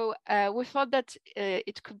 So we thought that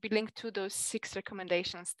it could be linked to those 6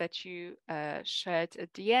 recommendations that you shared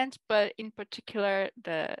at the end, but in particular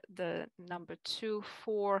the number 2,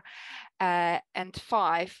 4, and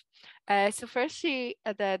 5. So firstly,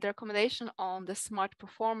 the recommendation on the smart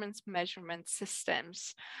performance measurement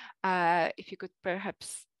systems. If you could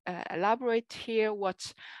perhaps elaborate here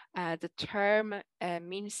what the term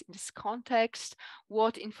means in this context,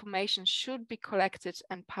 what information should be collected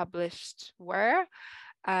and published where.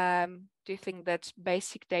 Do you think that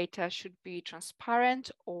basic data should be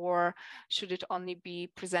transparent, or should it only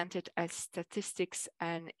be presented as statistics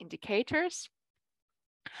and indicators?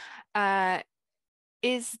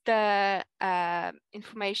 Is the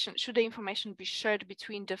information, should the information be shared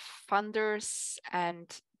between the funders and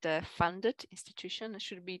the funded institution? It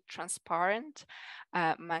should be transparent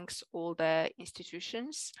amongst all the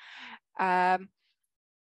institutions.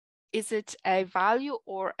 Is it a value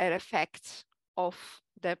or an effect of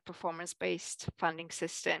the performance-based funding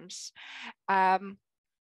systems?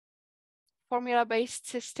 Formula-based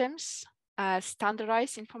systems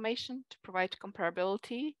standardize information to provide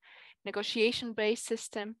comparability. Negotiation-based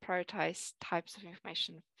system prioritize types of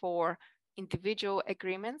information for individual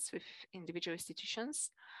agreements with individual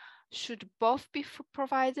institutions should both be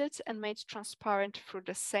provided and made transparent through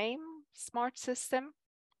the same smart system.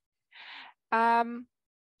 And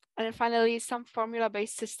then finally, some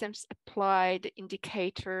formula-based systems apply the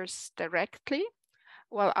indicators directly,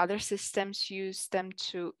 while other systems use them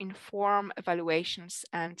to inform evaluations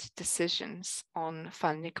and decisions on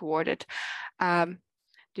funding awarded. Do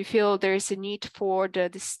you feel there is a need for the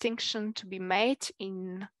distinction to be made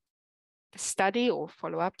in the study or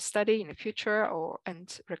follow-up study in the future,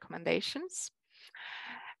 and recommendations?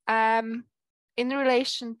 In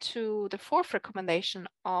relation to the fourth recommendation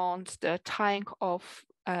on the tying of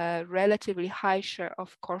a relatively high share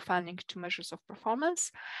of core funding to measures of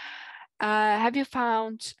performance, have you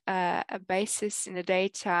found a basis in the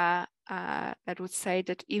data that would say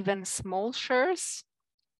that even small shares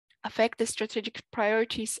affect the strategic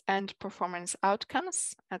priorities and performance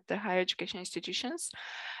outcomes at the higher education institutions?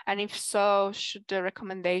 And if so, should the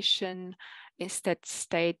recommendation instead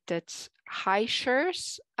state that high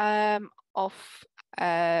shares of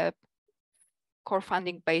core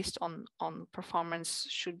funding based on performance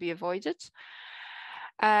should be avoided?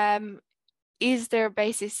 Is there a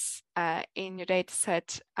basis in your data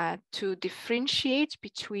set to differentiate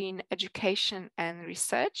between education and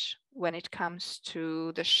research when it comes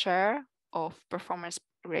to the share of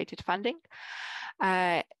performance-related funding?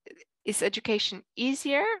 Is education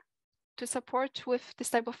easier to support with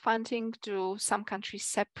this type of funding? Do some countries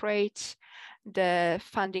separate the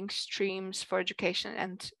funding streams for education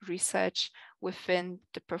and research within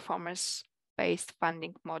the performance-based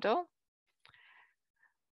funding model?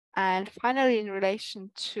 And finally, in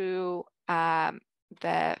relation to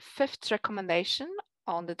the fifth recommendation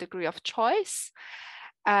on the degree of choice,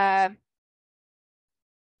 Gunnar,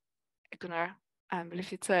 I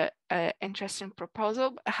believe it's an interesting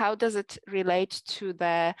proposal. How does it relate to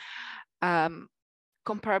the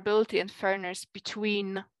comparability and fairness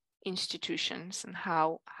between institutions and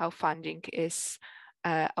how funding is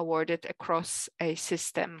awarded across a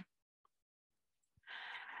system?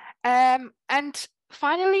 And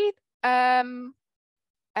finally, a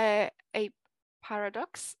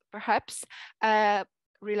paradox, perhaps,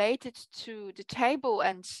 related to the table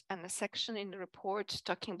and a section in the report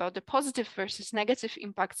talking about the positive versus negative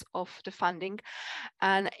impacts of the funding.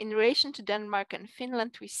 And in relation to Denmark and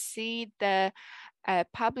Finland, we see the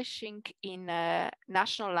publishing in a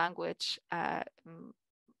national language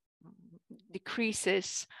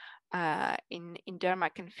decreases in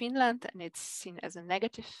Denmark and Finland, and it's seen as a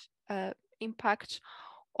negative impact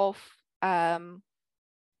of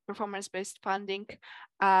performance-based funding.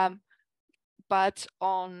 But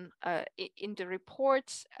in the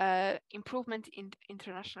report, improvement in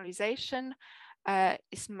internationalization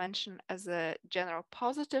is mentioned as a general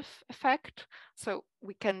positive effect. So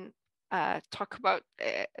we can talk about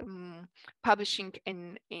publishing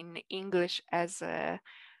in English as a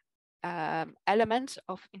element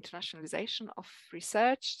of internationalization of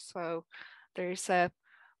research. So there is a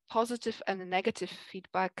positive and a negative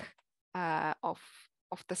feedback of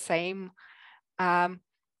the same.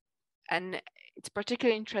 And it's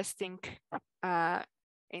particularly interesting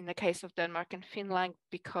in the case of Denmark and Finland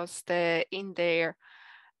because in their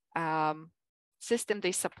system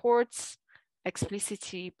they support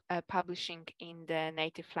explicitly publishing in the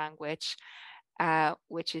native language,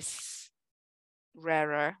 which is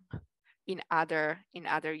rarer in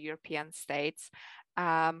other European states.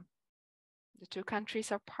 The two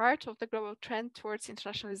countries are part of the global trend towards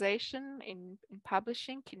internationalization in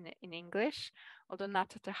publishing in English, although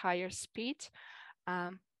not at a higher speed,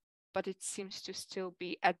 but it seems to still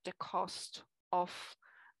be at the cost of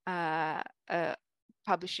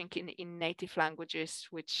publishing in native languages,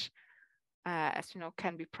 which, as you know,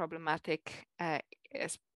 can be problematic,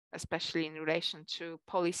 especially in relation to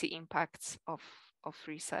policy impacts of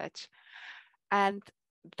research. And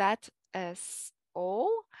that is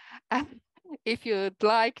all. If you'd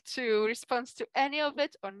like to respond to any of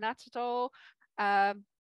it or not at all,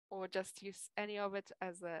 or just use any of it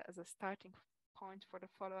as a starting point for the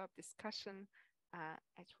follow-up discussion,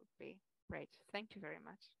 it would be great. Thank you very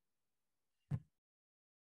much.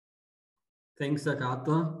 Thanks,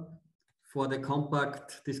 Agatha, for the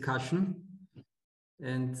compact discussion.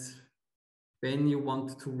 And Ben, you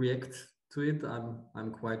want to react to it?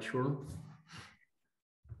 I'm quite sure.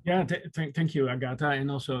 Yeah, thank you, Agatha, and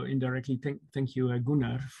also indirectly thank you,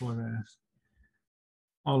 Gunnar, for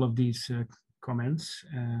all of these comments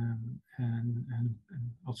and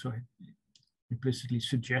also implicitly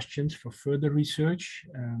suggestions for further research.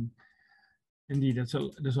 Indeed,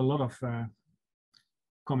 there's a lot of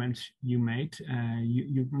comments you made.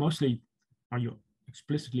 You mostly, or you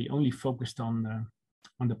explicitly only focused on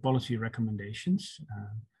the policy recommendations.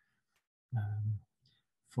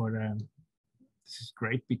 This is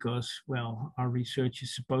great because, well, our research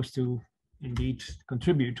is supposed to indeed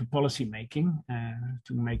contribute to policy making,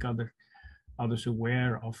 to make others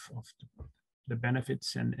aware of the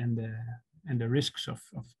benefits and the risks of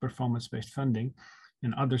performance-based funding,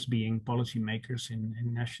 and others being policymakers in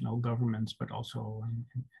national governments, but also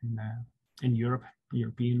in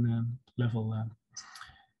European level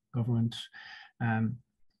governments.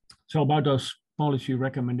 So about those policy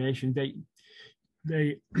recommendations, they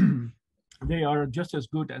they are just as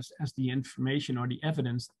good as the information or the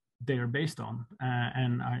evidence they are based on.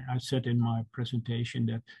 And I said in my presentation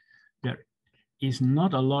that there is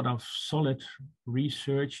not a lot of solid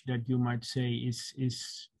research that you might say is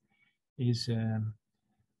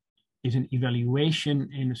an evaluation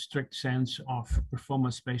in a strict sense of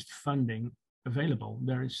performance-based funding available.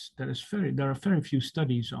 There are very few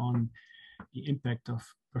studies on the impact of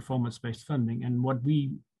performance-based funding, and what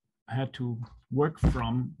we had to work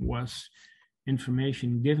from was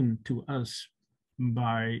information given to us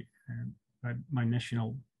by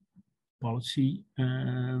national policy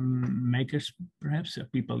makers, perhaps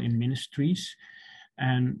people in ministries,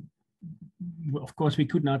 and of course we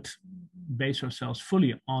could not base ourselves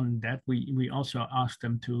fully on that. We also asked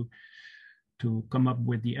them to come up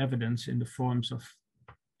with the evidence in the forms of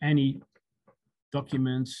any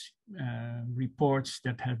documents, reports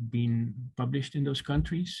that have been published in those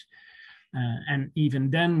countries, and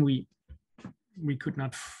even then we could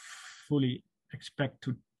not fully expect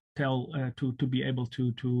to tell to be able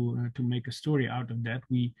to make a story out of that.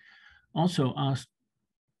 We also asked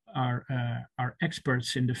our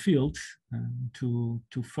experts in the field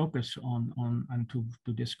to focus on and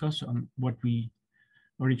to discuss on what we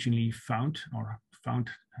originally found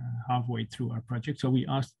halfway through our project. So we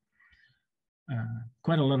asked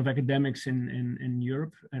quite a lot of academics in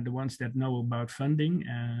Europe, and the ones that know about funding,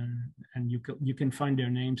 and you can find their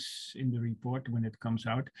names in the report when it comes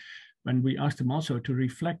out. And we asked them also to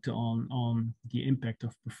reflect on the impact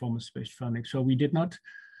of performance-based funding. So we did not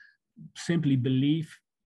simply believe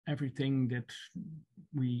everything that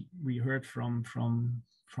we heard from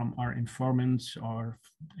our informants or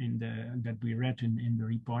that we read in the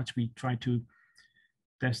reports. We tried to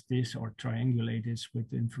test this or triangulate this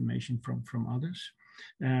with information from others.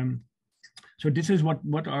 So this is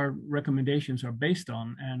what our recommendations are based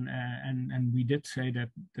on, and we did say that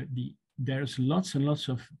there's lots and lots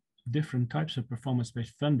of different types of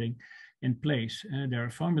performance-based funding in place. There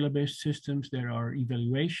are formula-based systems, there are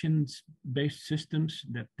evaluations-based systems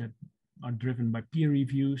that are driven by peer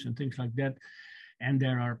reviews and things like that, and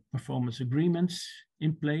there are performance agreements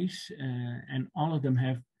in place, and all of them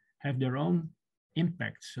have their own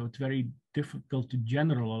impact. So it's very difficult to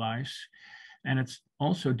generalize, and it's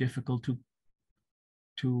also difficult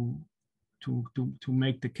to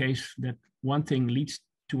make the case that one thing leads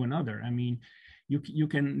to another. I mean, you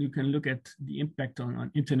can look at the impact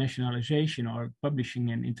on internationalization or publishing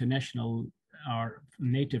in international or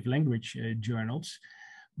native language journals,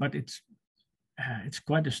 but it's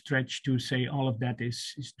quite a stretch to say all of that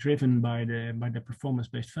is driven by the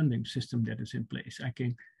performance-based funding system that is in place.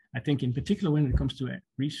 I think in particular when it comes to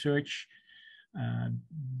research,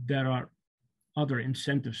 there are other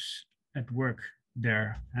incentives at work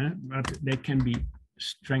there, but they can be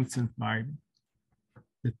strengthened by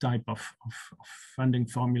the type of funding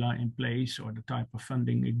formula in place, or the type of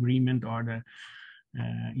funding agreement, or the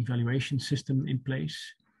evaluation system in place.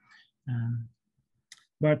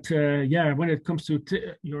 Yeah, when it comes to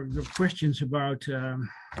your questions about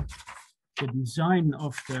the design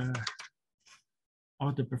of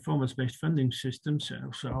the performance-based funding systems,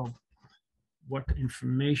 so what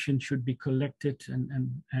information should be collected,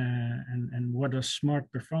 and what does smart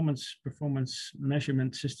performance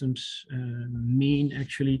measurement systems mean?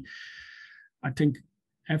 Actually, I think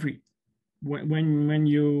when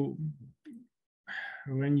you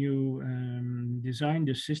design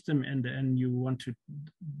the system and you want to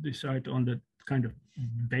decide on the kind of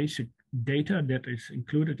basic data that is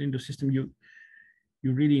included in the system, you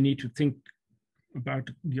really need to think about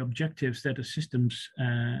the objectives that the systems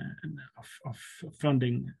of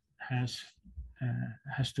funding has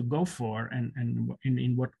to go for, and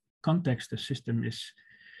in what context the system is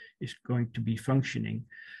going to be functioning.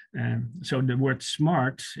 So the word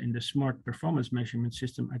smart in the smart performance measurement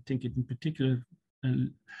system, I think it in particular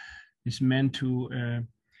is meant to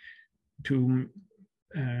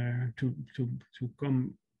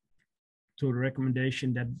come to a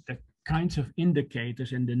recommendation that kinds of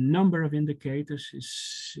indicators and the number of indicators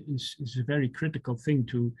is a very critical thing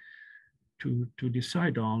to to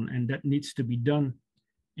decide on, and that needs to be done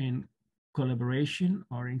in collaboration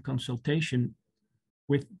or in consultation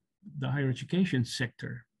with the higher education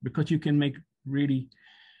sector, because you can make really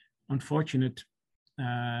unfortunate,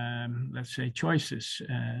 let's say, choices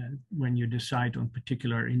when you decide on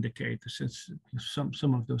particular indicators. It's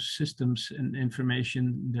some of those systems and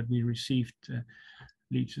information that we received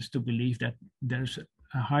leads us to believe that there's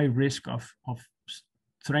a high risk of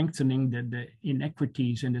strengthening the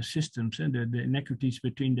inequities in the systems and the inequities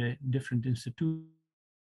between the different institutions.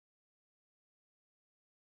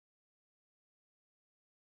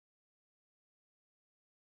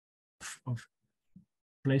 Of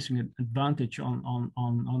placing an advantage on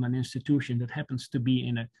an institution that happens to be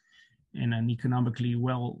in an economically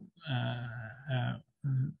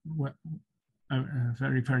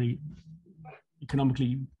very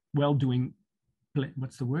economically well doing,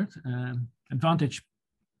 what's the word, advantage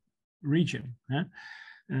region.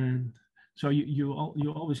 And so you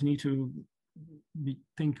always need to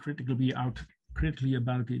think critically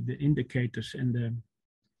about the indicators and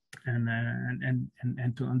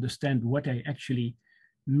to understand what they actually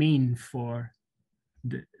mean for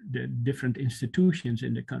the different institutions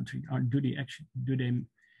in the country. Or do they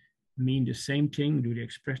mean the same thing? Do they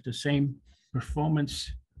express the same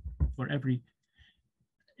performance for every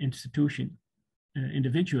institution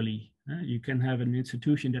individually? You can have an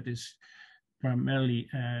institution that is primarily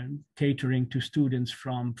catering to students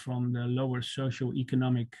from the lower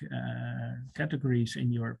socioeconomic categories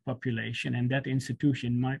in your population, and that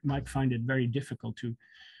institution might find it very difficult to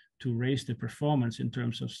raise the performance in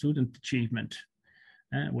terms of student achievement,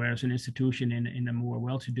 whereas an institution in a more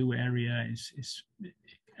well-to-do area is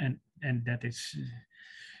that is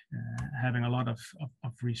having a lot of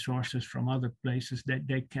resources from other places, that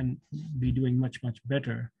they can be doing much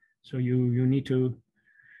better. So you need to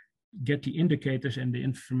get the indicators and the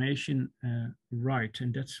information right,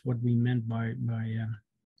 and that's what we meant by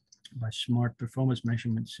smart performance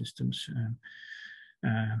measurement systems.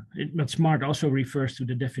 But smart also refers to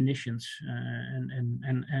the definitions,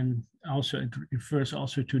 and also it refers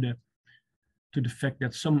also to the fact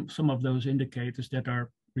that some of those indicators that are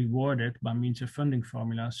rewarded by means of funding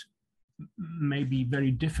formulas may be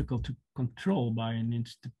very difficult to control by an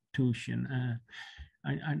institution.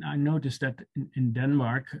 I noticed that in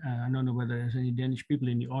Denmark, I don't know whether there's any Danish people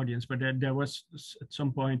in the audience, but there was at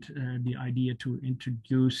some point the idea to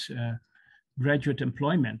introduce graduate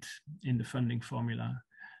employment in the funding formula.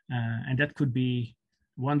 And that could be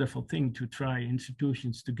a wonderful thing to try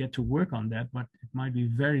institutions to get to work on that, but it might be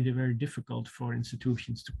very, very difficult for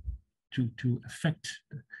institutions to affect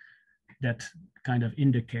that kind of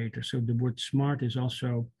indicator. So the word smart is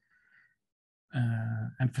also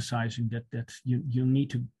emphasizing that you need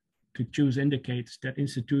to choose indicators that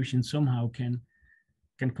institutions somehow can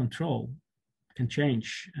control, can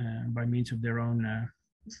change by means of their own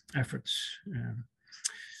efforts.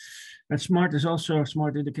 And smart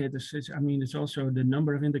indicators. It's also the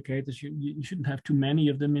number of indicators. You shouldn't have too many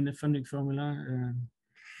of them in the funding formula.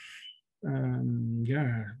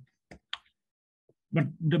 But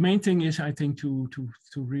the main thing is, I think, to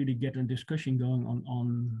really get a discussion going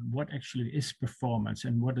on what actually is performance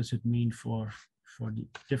and what does it mean for the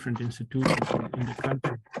different institutions in the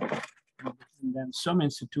country. And then some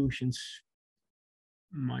institutions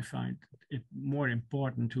might find it more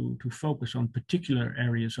important to focus on particular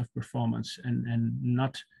areas of performance and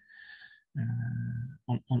not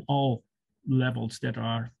on all levels that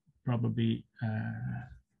are probably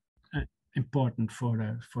important for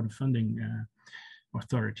the funding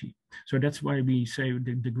authority. So that's why we say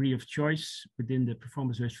the degree of choice within the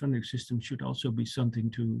performance-based funding system should also be something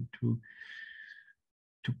to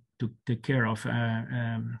take care of.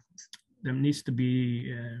 There needs to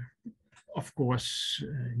be, of course,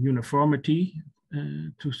 uniformity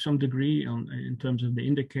to some degree in terms of the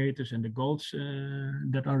indicators and the goals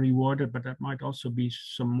that are rewarded, but that might also be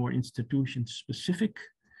some more institution-specific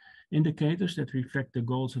indicators that reflect the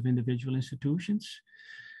goals of individual institutions,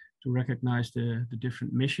 to recognize the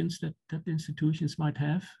different missions that institutions might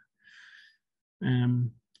have.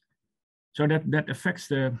 So that affects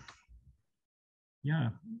the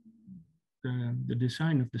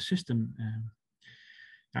design of the system.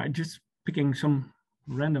 Just picking some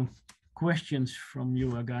random questions from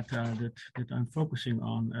you, Agatha, that I'm focusing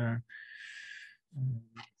on.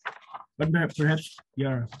 But perhaps,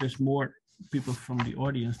 there's more people from the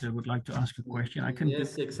audience that would like to ask a question.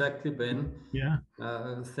 Yes, exactly, Ben. Yeah.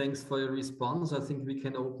 Thanks for your response. I think we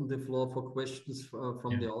can open the floor for questions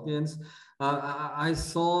from the audience. I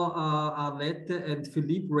saw Alette and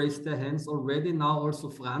Philippe raise their hands already. Now also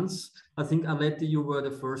Franz. I think Alette, you were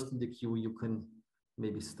the first in the queue. You can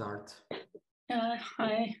maybe start.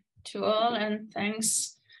 Hi to all, and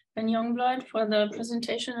thanks, Ben Jongbloed, for the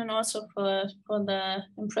presentation and also for the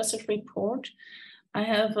impressive report. I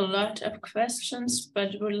have a lot of questions,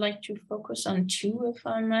 but would like to focus on two, if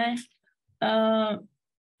I may.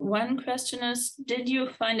 One question is, did you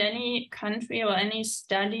find any country or any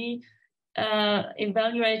study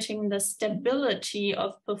evaluating the stability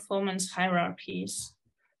of performance hierarchies?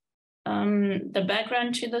 The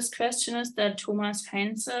background to this question is that Thomas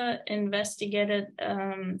Heinze investigated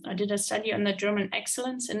or did a study on the German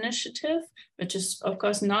Excellence Initiative, which is of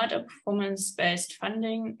course not a performance-based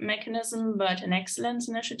funding mechanism, but an excellence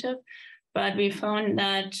initiative. But we found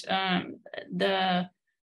that the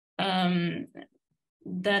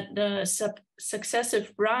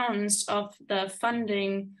successive rounds of the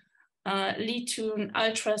funding lead to an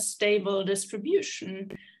ultra-stable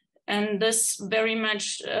distribution. And this very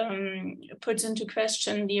much puts into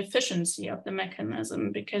question the efficiency of the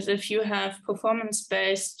mechanism, because if you have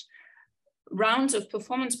performance-based rounds of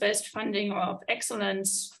performance-based funding or of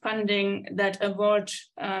excellence funding that award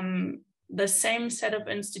the same set of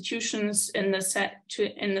institutions in the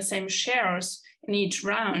same shares in each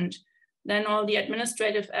round, then all the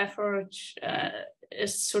administrative effort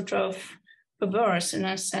is sort of perverse in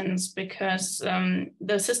a sense, because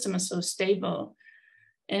the system is so stable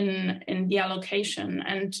in the allocation.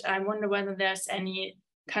 And I wonder whether there's any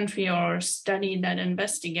country or study that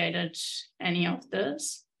investigated any of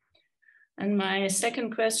this. And my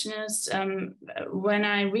second question is, when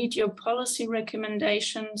I read your policy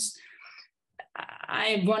recommendations,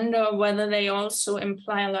 I wonder whether they also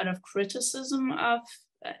imply a lot of criticism of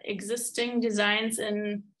existing designs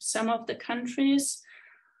in some of the countries.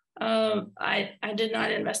 I did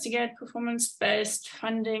not investigate performance-based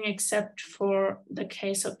funding except for the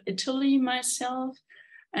case of Italy myself.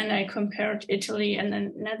 And I compared Italy and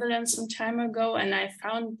the Netherlands some time ago, and I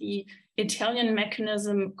found the Italian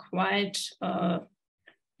mechanism quite,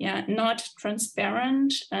 not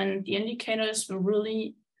transparent, and the indicators were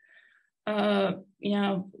really,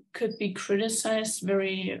 could be criticized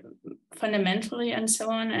very fundamentally and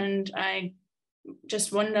so on. And I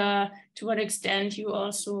just wonder to what extent you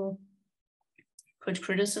also put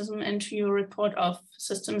criticism into your report of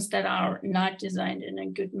systems that are not designed in a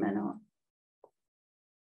good manner.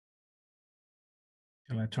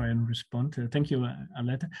 Shall I try and respond? Thank you,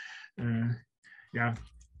 Aletta.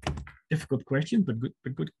 Difficult question, but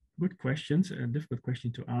good questions. Difficult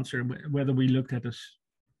question to answer. Whether we looked at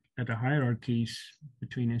the hierarchies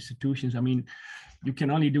between institutions. I mean, you can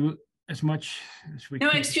only do as much as we. No,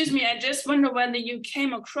 can. Excuse me. I just wonder whether you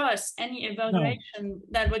came across any evaluation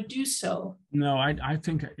that would do so. No, I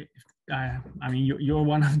think. I mean, you're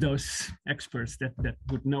one of those experts that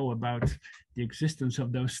would know about the existence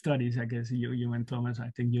of those studies. I guess you and Thomas, I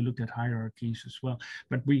think you looked at hierarchies as well.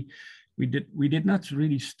 But we did not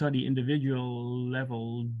really study individual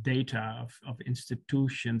level data of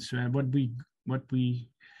institutions. What we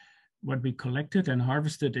collected and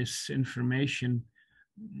harvested is information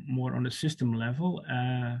more on the system level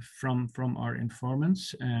from our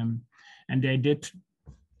informants, and they did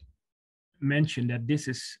mention that this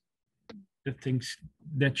is the things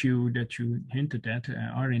that you hinted at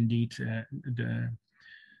are indeed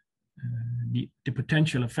the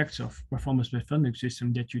potential effects of performance-based funding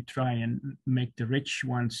system, that you try and make the rich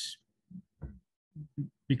ones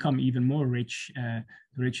become even more rich,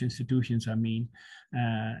 rich institutions, I mean,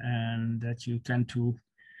 and that you tend to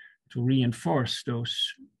reinforce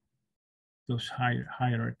those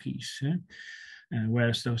hierarchies,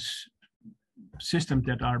 whereas those systems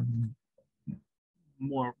that are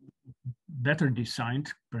better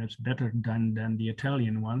designed, perhaps better than the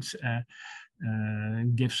Italian ones,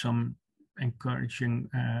 give some encouraging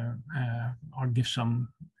or give some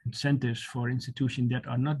incentives for institutions that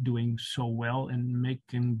are not doing so well and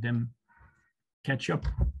making them catch up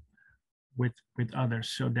with others.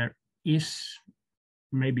 So there is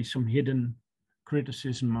maybe some hidden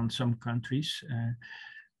criticism on some countries,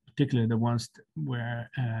 particularly the ones where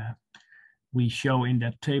we show in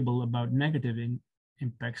that table about negative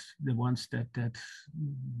impacts, the ones that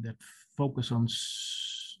focus on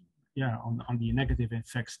the negative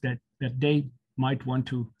effects, that they might want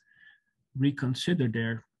to reconsider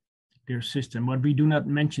their system. But we do not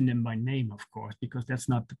mention them by name, of course, because that's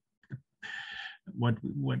not what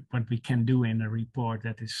we can do in a report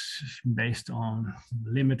that is based on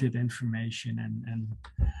limited information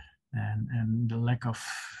and the lack of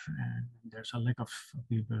there's a lack of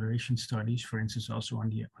evaluation studies, for instance, also on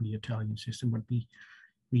the Italian system. But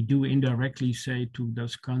we do indirectly say to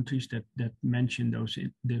those countries that mention those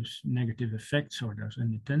negative effects or those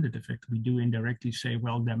unintended effects, we do indirectly say,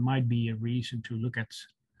 well, there might be a reason to look at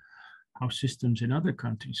how systems in other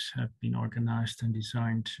countries have been organized and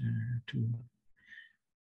designed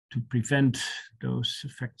to prevent those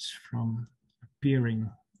effects from appearing.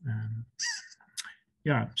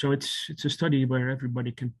 Yeah, so it's a study where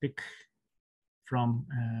everybody can pick from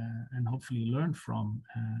and hopefully learn from,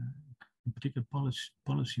 in particular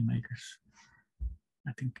policymakers.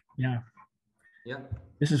 I think, yeah. Yeah.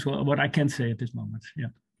 This is what I can say at this moment. Yeah.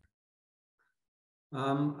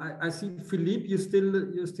 I see Philippe. You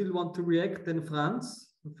still want to react? Then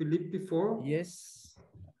Franz, Philippe before. Yes.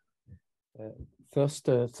 First,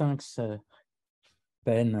 thanks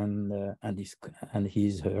Ben and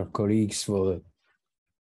her colleagues for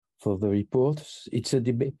the report. It's a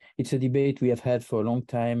debate. It's a debate we have had for a long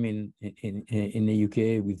time in the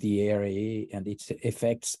UK with the ARA and its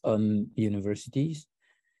effects on universities.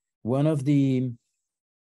 One of the,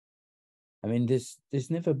 I mean, there's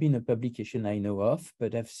never been a publication I know of,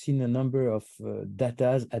 but I've seen a number of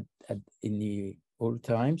data in the old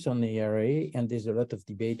times on the ARA, and there's a lot of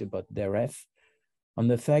debate about the ref on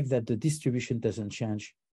the fact that the distribution doesn't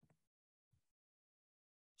change.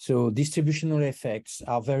 So distributional effects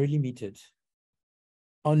are very limited,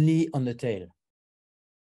 only on the tail.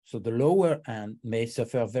 So the lower end may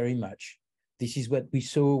suffer very much. This is what we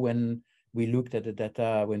saw when we looked at the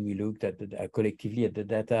data, when we looked at the, collectively at the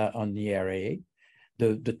data on the ARA.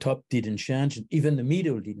 The top didn't change, even the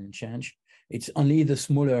middle didn't change. It's only the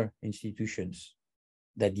smaller institutions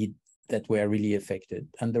that were really affected,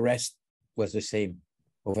 and the rest was the same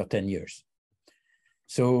over 10 years.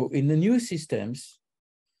 So in the new systems,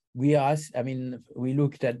 we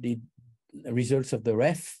looked at the results of the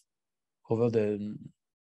ref over the,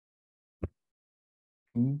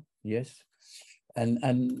 yes,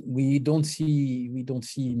 and we don't see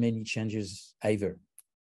many changes either.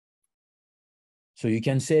 So you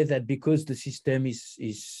can say that because the system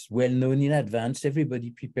is well known in advance,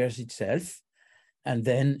 everybody prepares itself, and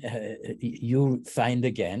then you find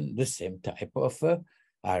again the same type of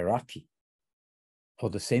hierarchy, or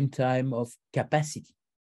the same time of capacity,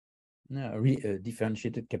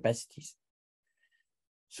 differentiated capacities.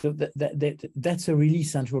 So that's a really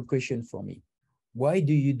central question for me. Why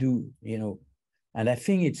do you do, and I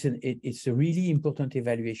think it's a really important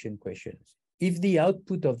evaluation question. If the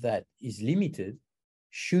output of that is limited,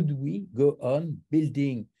 should we go on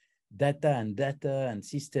building data and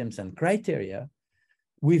systems and criteria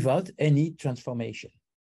without any transformative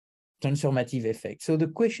effect? So the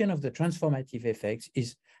question of the transformative effects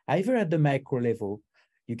is either at the micro level,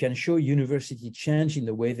 you can show university change in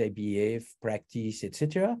the way they behave, practice,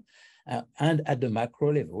 etc., and at the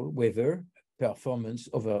macro level, whether performance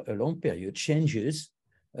over a long period changes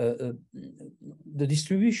the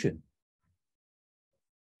distribution.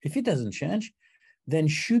 If it doesn't change, then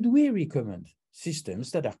should we recommend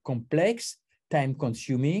systems that are complex,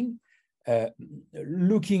 time-consuming,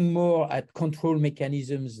 looking more at control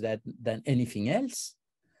mechanisms than anything else?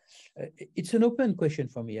 It's an open question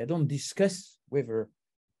for me. I don't discuss whether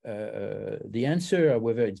the answer or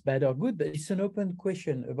whether it's bad or good, but it's an open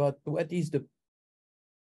question about what is the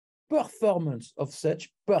performance of such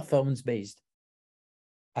performance-based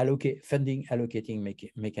funding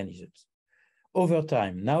allocating mechanisms over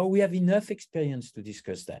time. Now we have enough experience to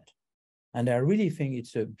discuss that. And I really think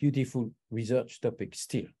it's a beautiful research topic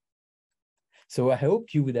still. So I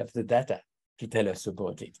hope you would have the data to tell us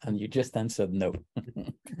about it. And you just answered no.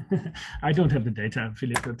 I don't have the data,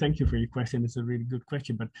 Philippe. Thank you for your question. It's a really good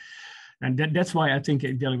question. And that's why I think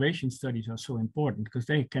evaluation studies are so important, because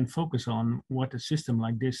they can focus on what a system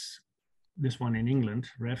like this one in England,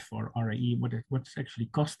 REF or RAE, what's actually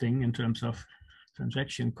costing in terms of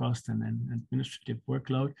transaction cost and administrative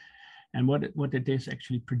workload, and what it is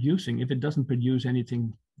actually producing. If it doesn't produce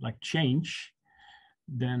anything like change,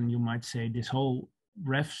 then you might say this whole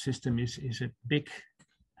REF system is a big,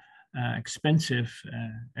 expensive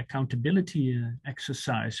accountability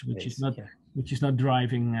exercise, which is not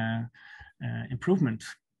driving improvement.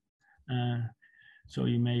 So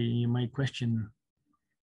you may question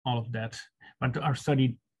all of that, but our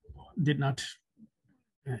study did not,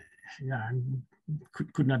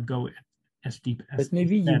 could not go as deep as. But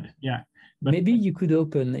maybe But maybe you could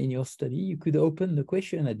open in your study. You could open the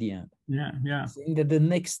question at the end. Saying that the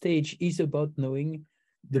next stage is about knowing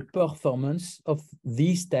the performance of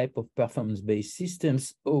these type of performance-based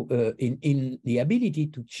systems in the ability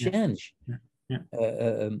to change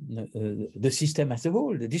the system as a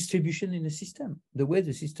whole, the distribution in the system, the way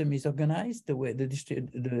the system is organized, the way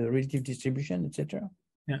the relative distribution, etc.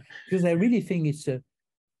 Because I really think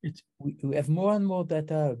we have more and more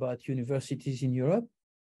data about universities in Europe,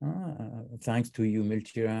 thanks to you,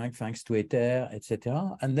 multi-rank, thanks to Ether,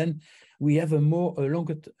 etc. And then we have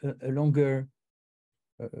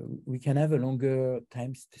we can have a longer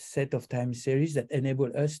set of time series that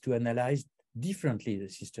enable us to analyze differently the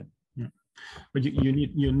system. Yeah. But you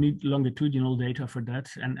need longitudinal data for that,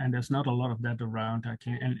 and there's not a lot of that around.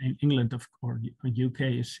 And in England or UK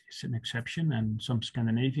is an exception, and some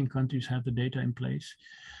Scandinavian countries have the data in place,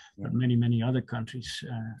 yeah. But many other countries,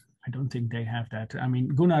 I don't think they have that. I mean,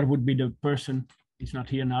 Gunnar would be the person. He's not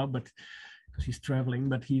here now, but because he's traveling.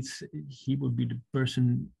 But he would be the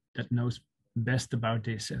person that knows best about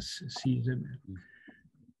this, as he's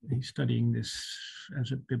studying this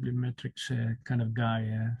as a bibliometrics kind of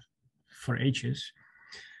guy for ages.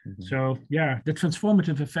 Mm-hmm. So yeah, the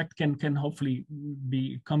transformative effect can hopefully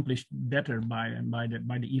be accomplished better by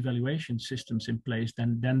the evaluation systems in place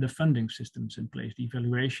than the funding systems in place. The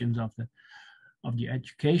evaluations of the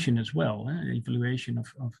education as well, evaluation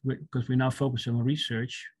of because we now focus on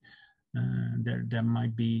research. There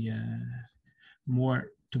might be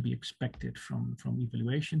more to be expected from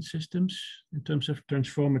evaluation systems in terms of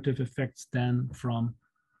transformative effects than from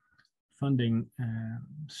funding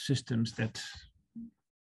systems that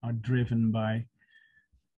are driven by,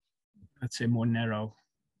 let's say, more narrow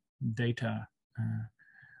data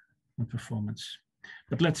and performance.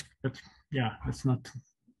 But let's not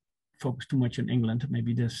focus too much on England.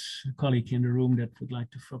 Maybe there's a colleague in the room that would like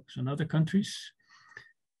to focus on other countries.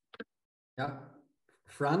 Yeah,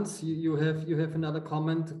 Franz, you have another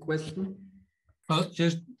comment, question? Well,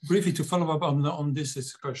 just briefly to follow up on this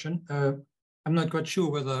discussion. I'm not quite sure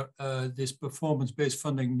whether this performance-based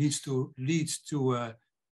funding leads to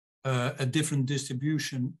a different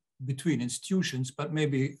distribution between institutions, but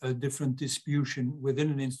maybe a different distribution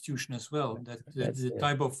within an institution as well, that the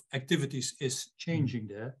type of activities is changing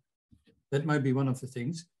there. That might be one of the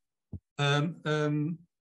things.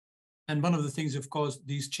 And one of the things, of course,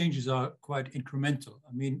 these changes are quite incremental.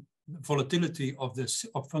 I mean, the volatility of this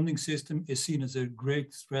funding system is seen as a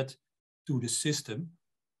great threat to the system.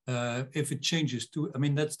 If it changes to, I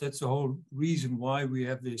mean, that's the whole reason why we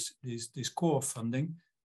have this core funding,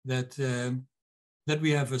 that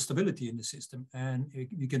we have a stability in the system. And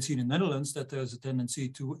you can see in the Netherlands that there's a tendency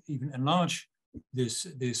to even enlarge this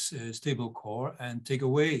stable core and take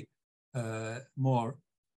away more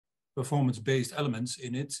performance-based elements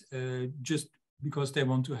in it, just because they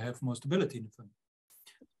want to have more stability in the fund.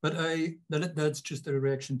 But that's just a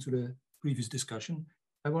reaction to the previous discussion.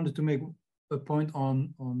 I wanted to make a point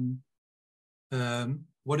on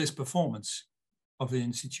what is performance of the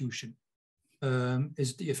institution.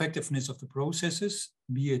 Is the effectiveness of the processes,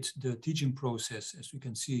 be it the teaching process, as we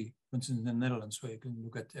can see, for instance, in the Netherlands, where you can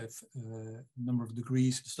look at number of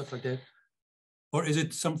degrees, stuff like that, or is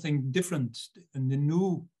it something different in the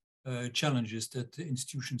new challenges that the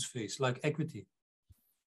institutions face, like equity?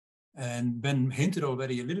 And Ben hinted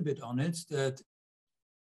already a little bit on it, that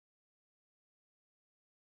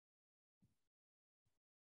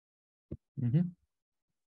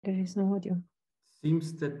there is no audio.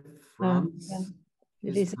 Seems that Franz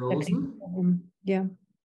is frozen. Yeah.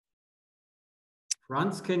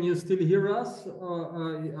 Franz, can you still hear us,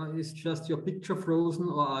 or is just your picture frozen,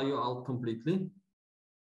 or are you out completely?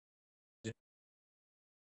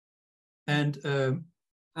 And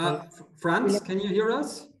Franz, can you hear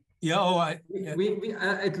us? Yeah. We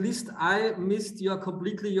at least I missed your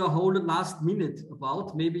whole last minute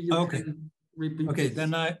about. Maybe you can repeat. Okay, this.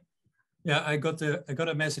 then I got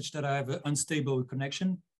a message that I have an unstable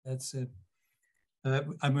connection. That's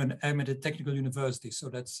I'm at a technical university, so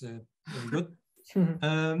that's very good.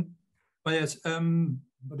 But yes,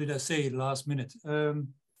 what did I say last minute?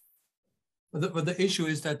 But the issue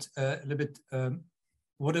is that a little bit.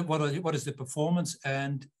 What is the performance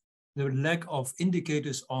and the lack of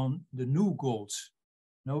indicators on the new goals?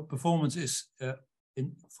 No, performance is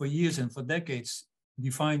for years and for decades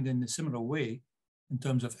defined in a similar way in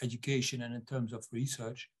terms of education and in terms of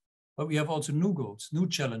research, but we have also new goals, new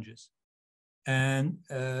challenges. And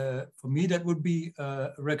for me, that would be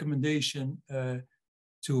a recommendation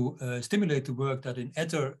to stimulate the work that in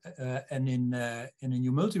ETHER and in a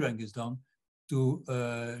new multi-rank is done, to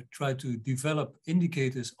try to develop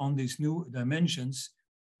indicators on these new dimensions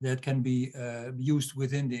that can be used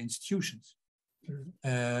within the institutions.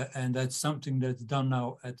 And that's something that's done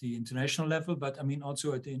now at the international level, but I mean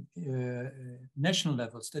also at the national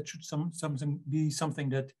levels. That should be something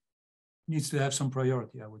that needs to have some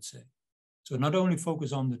priority, I would say. So not only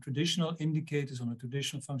focus on the traditional indicators, on the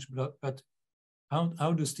traditional function, but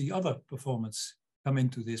how does the other performance come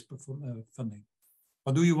into this funding?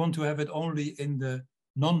 Or do you want to have it only in the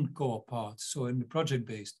non-core parts, so in the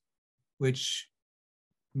project-based, which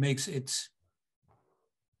makes it,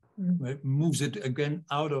 moves it again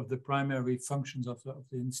out of the primary functions of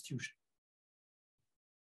the institution.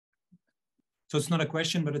 So it's not a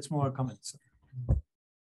question, but it's more a comment.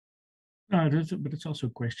 No, but it's also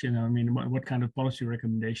a question. I mean, what kind of policy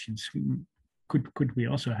recommendations could we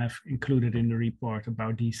also have included in the report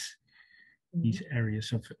about these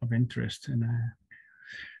areas of interest? And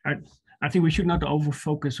I think we should not over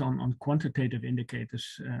focus on quantitative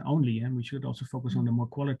indicators only, and we should also focus on the more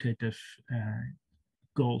qualitative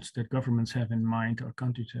goals that governments have in mind or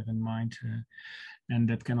countries have in mind, and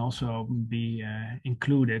that can also be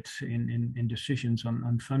included in decisions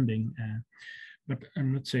on funding. But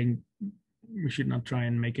I'm not saying we should not try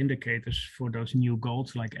and make indicators for those new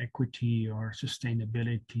goals like equity or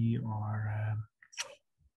sustainability or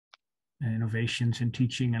innovations in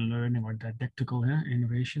teaching and learning or didactical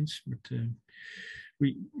innovations. But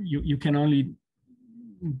you can only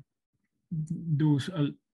do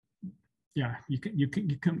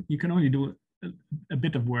you can only do a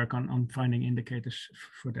bit of work on finding indicators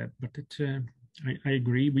for that. But I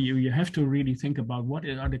agree. You have to really think about what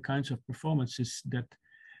are the kinds of performances that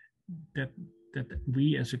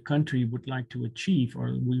we as a country would like to achieve,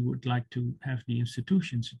 or we would like to have the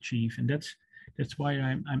institutions achieve, and that's why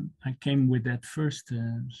I came with that first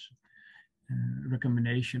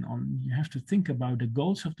recommendation on you have to think about the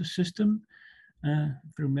goals of the system.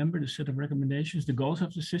 Remember the set of recommendations. The goals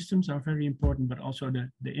of the systems are very important, but also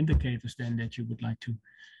the indicators then that you would like to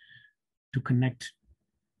connect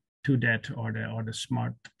to that, or the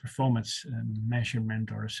smart performance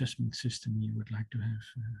measurement or assessment system you would like to have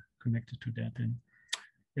connected to that. And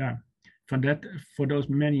yeah, for those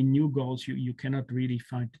many new goals, you cannot really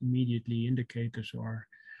find immediately indicators or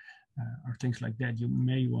things like that. You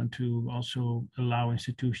may want to also allow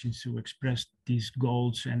institutions to express these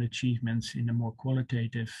goals and achievements in a more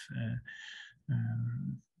qualitative,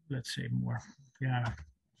 let's say more,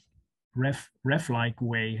 ref-like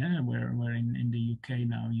way, where in the UK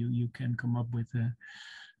now you can come up with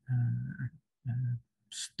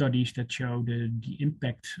studies that show the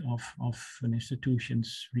impact of an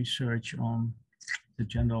institution's research on the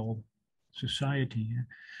general society.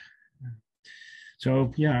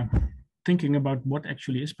 So yeah, thinking about what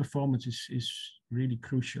actually is performance is really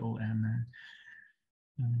crucial, and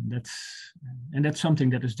that's something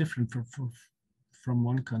that is different from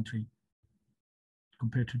one country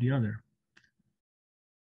compared to the other.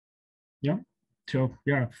 Yeah. So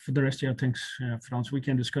yeah, for the rest, yeah, thanks, Frans. We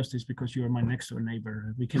can discuss this because you are my next door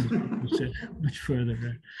neighbor. We can discuss it much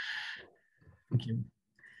further. Thank you.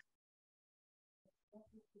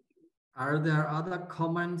 Are there other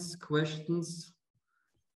comments, questions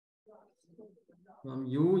from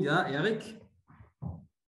you? Yeah, Eric.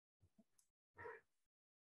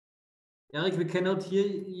 Eric, we cannot hear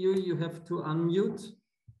you. You have to unmute.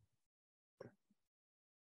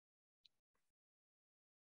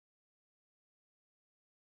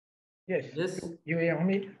 Yes. Yes. You hear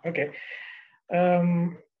me? Okay.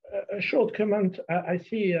 A short comment. I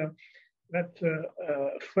see that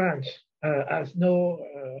France has no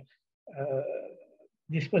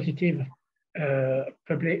dispositive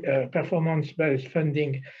public performance-based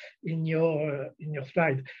funding in your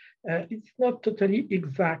slide. It's not totally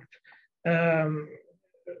exact.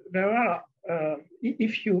 There are,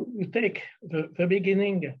 if you take the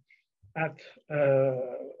beginning at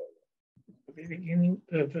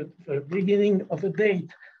the beginning of the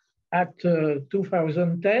date at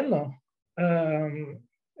 2010,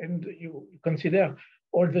 and you consider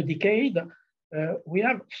all the decade, we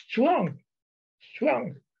have strong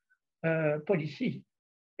policy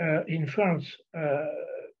in France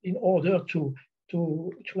in order to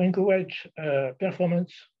encourage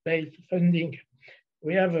performance-based funding.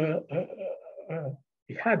 We have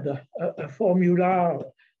we had a formula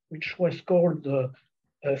which was called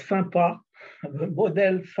SYMPA, the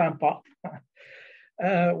model SYMPA,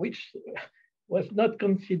 which was not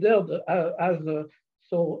considered as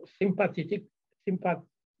so sympathetical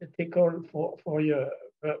for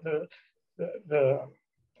the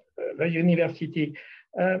university.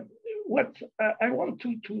 What I want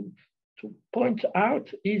to point out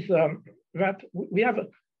is that we have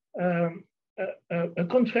a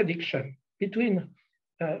contradiction between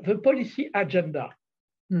the policy agenda,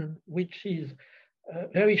 which is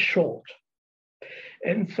very short,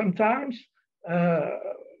 and sometimes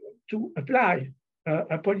to apply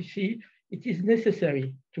a policy, it is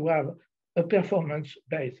necessary to have a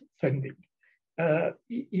performance-based funding.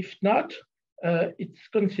 If not, it's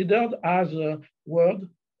considered as a word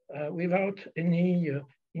without any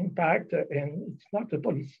impact, and it's not a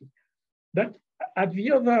policy. But at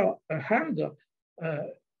the other hand,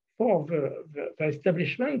 for the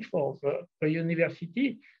establishment, for the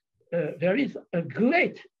university, there is a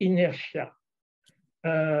great inertia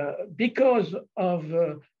because of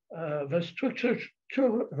the structural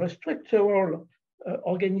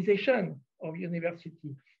organization of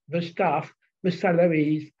university, the staff, the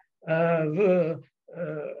salaries, the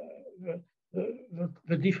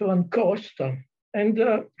different costs, and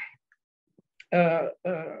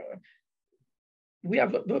we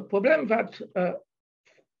have the problem that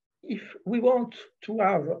if we want to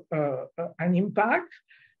have an impact,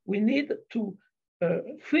 we need to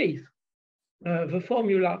freeze the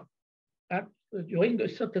formula during a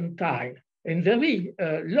certain time, and very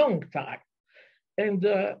long time. And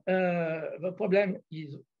the problem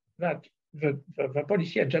is that the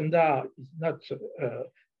policy agenda is not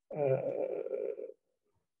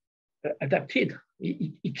adapted.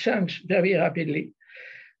 It changed very rapidly.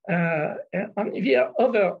 On the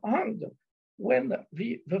other hand, when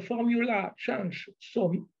the formula changed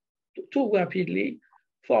too rapidly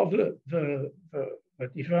for the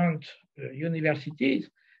different universities,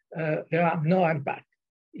 there are no impact.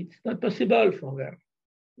 It's not possible for them.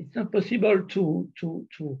 It's not possible to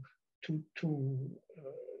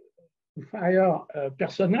fire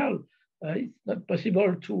personnel. It's not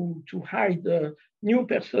possible to hire new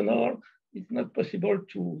personnel. It's not possible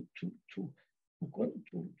to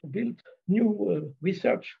build new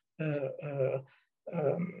research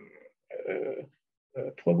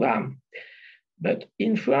program. But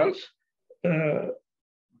in France,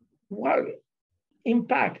 one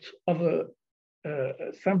impact of a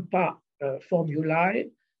SAMPA formulae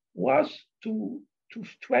was to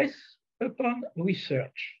stress upon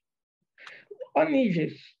research. Only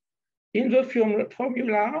this. In the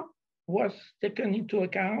formula was taken into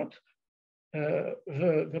account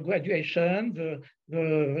the graduation,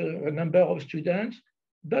 the number of students,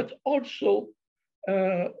 but also,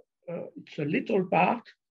 it's a little part,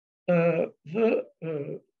 the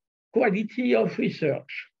quality of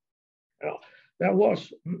research. There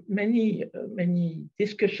was many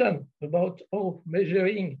discussion about how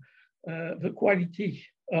measuring the quality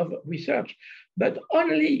of research, but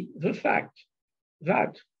only the fact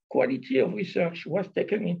that quality of research was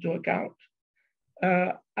taken into account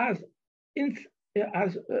as an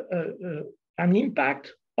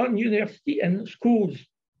impact on university and schools,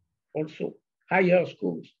 also higher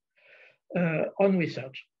schools, on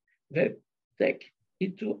research. They take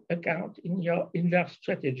into account in their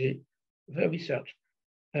strategy the research.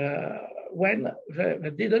 When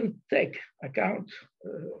they didn't take account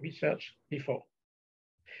research before.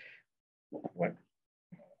 Well,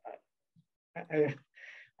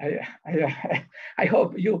 I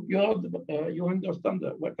hope you understand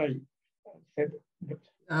what I said.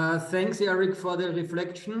 Thanks, Eric, for the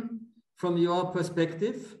reflection from your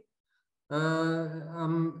perspective.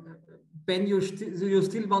 Ben, you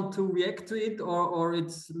still want to react to it, or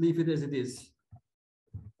leave it as it is?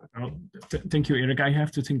 Oh, thank you, Eric. I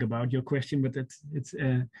have to think about your question, but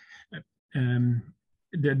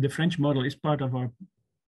the French model is part of our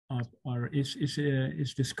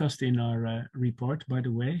is discussed in our report. By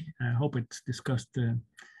the way, I hope it's discussed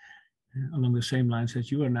along the same lines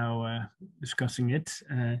as you are now discussing it.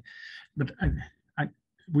 But I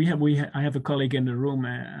have a colleague in the room,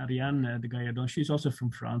 Ariane de Gallardon. She's also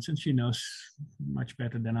from France, and she knows much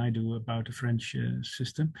better than I do about the French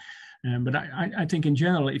system. But I think in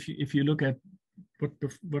general, if you look at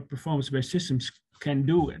what performance-based systems can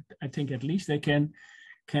do, I think at least they can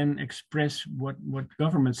express what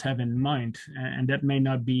governments have in mind, and that may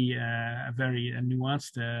not be a very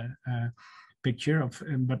nuanced picture of,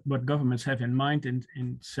 but what governments have in mind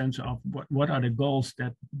in sense of what are the goals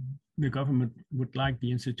that the government would like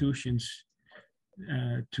the institutions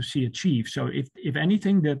to see achieved. So if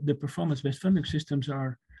anything, that the performance-based funding systems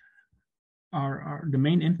are the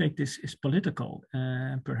main impact is political.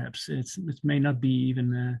 Perhaps it may not be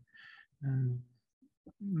even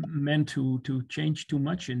meant to change too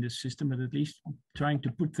much in this system, but at least trying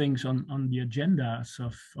to put things on the agendas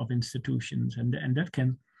of institutions, and that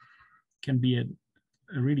can be a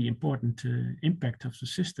really important impact of the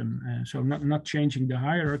system. So not changing the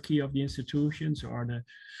hierarchy of the institutions or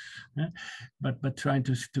but trying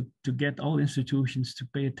to get all institutions to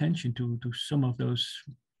pay attention to some of those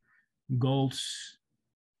goals,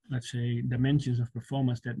 let's say dimensions of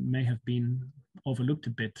performance that may have been overlooked a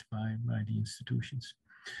bit by the institutions.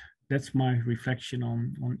 That's my reflection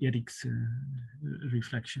on Eric's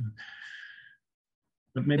reflection.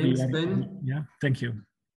 But maybe, thanks, Ben. Yeah, thank you.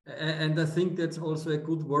 And I think that's also a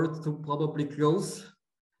good word to probably close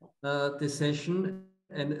the session.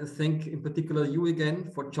 and thank in particular you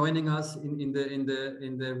again for joining us in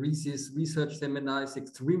the RISIS Research Seminar. It's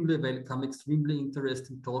extremely welcome, extremely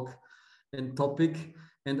interesting talk and topic.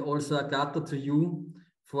 And also Agatha, to you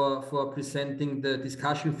for presenting the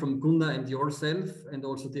discussion from Gunnar and yourself, and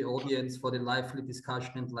also the audience for the lively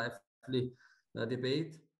discussion and lively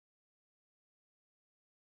debate.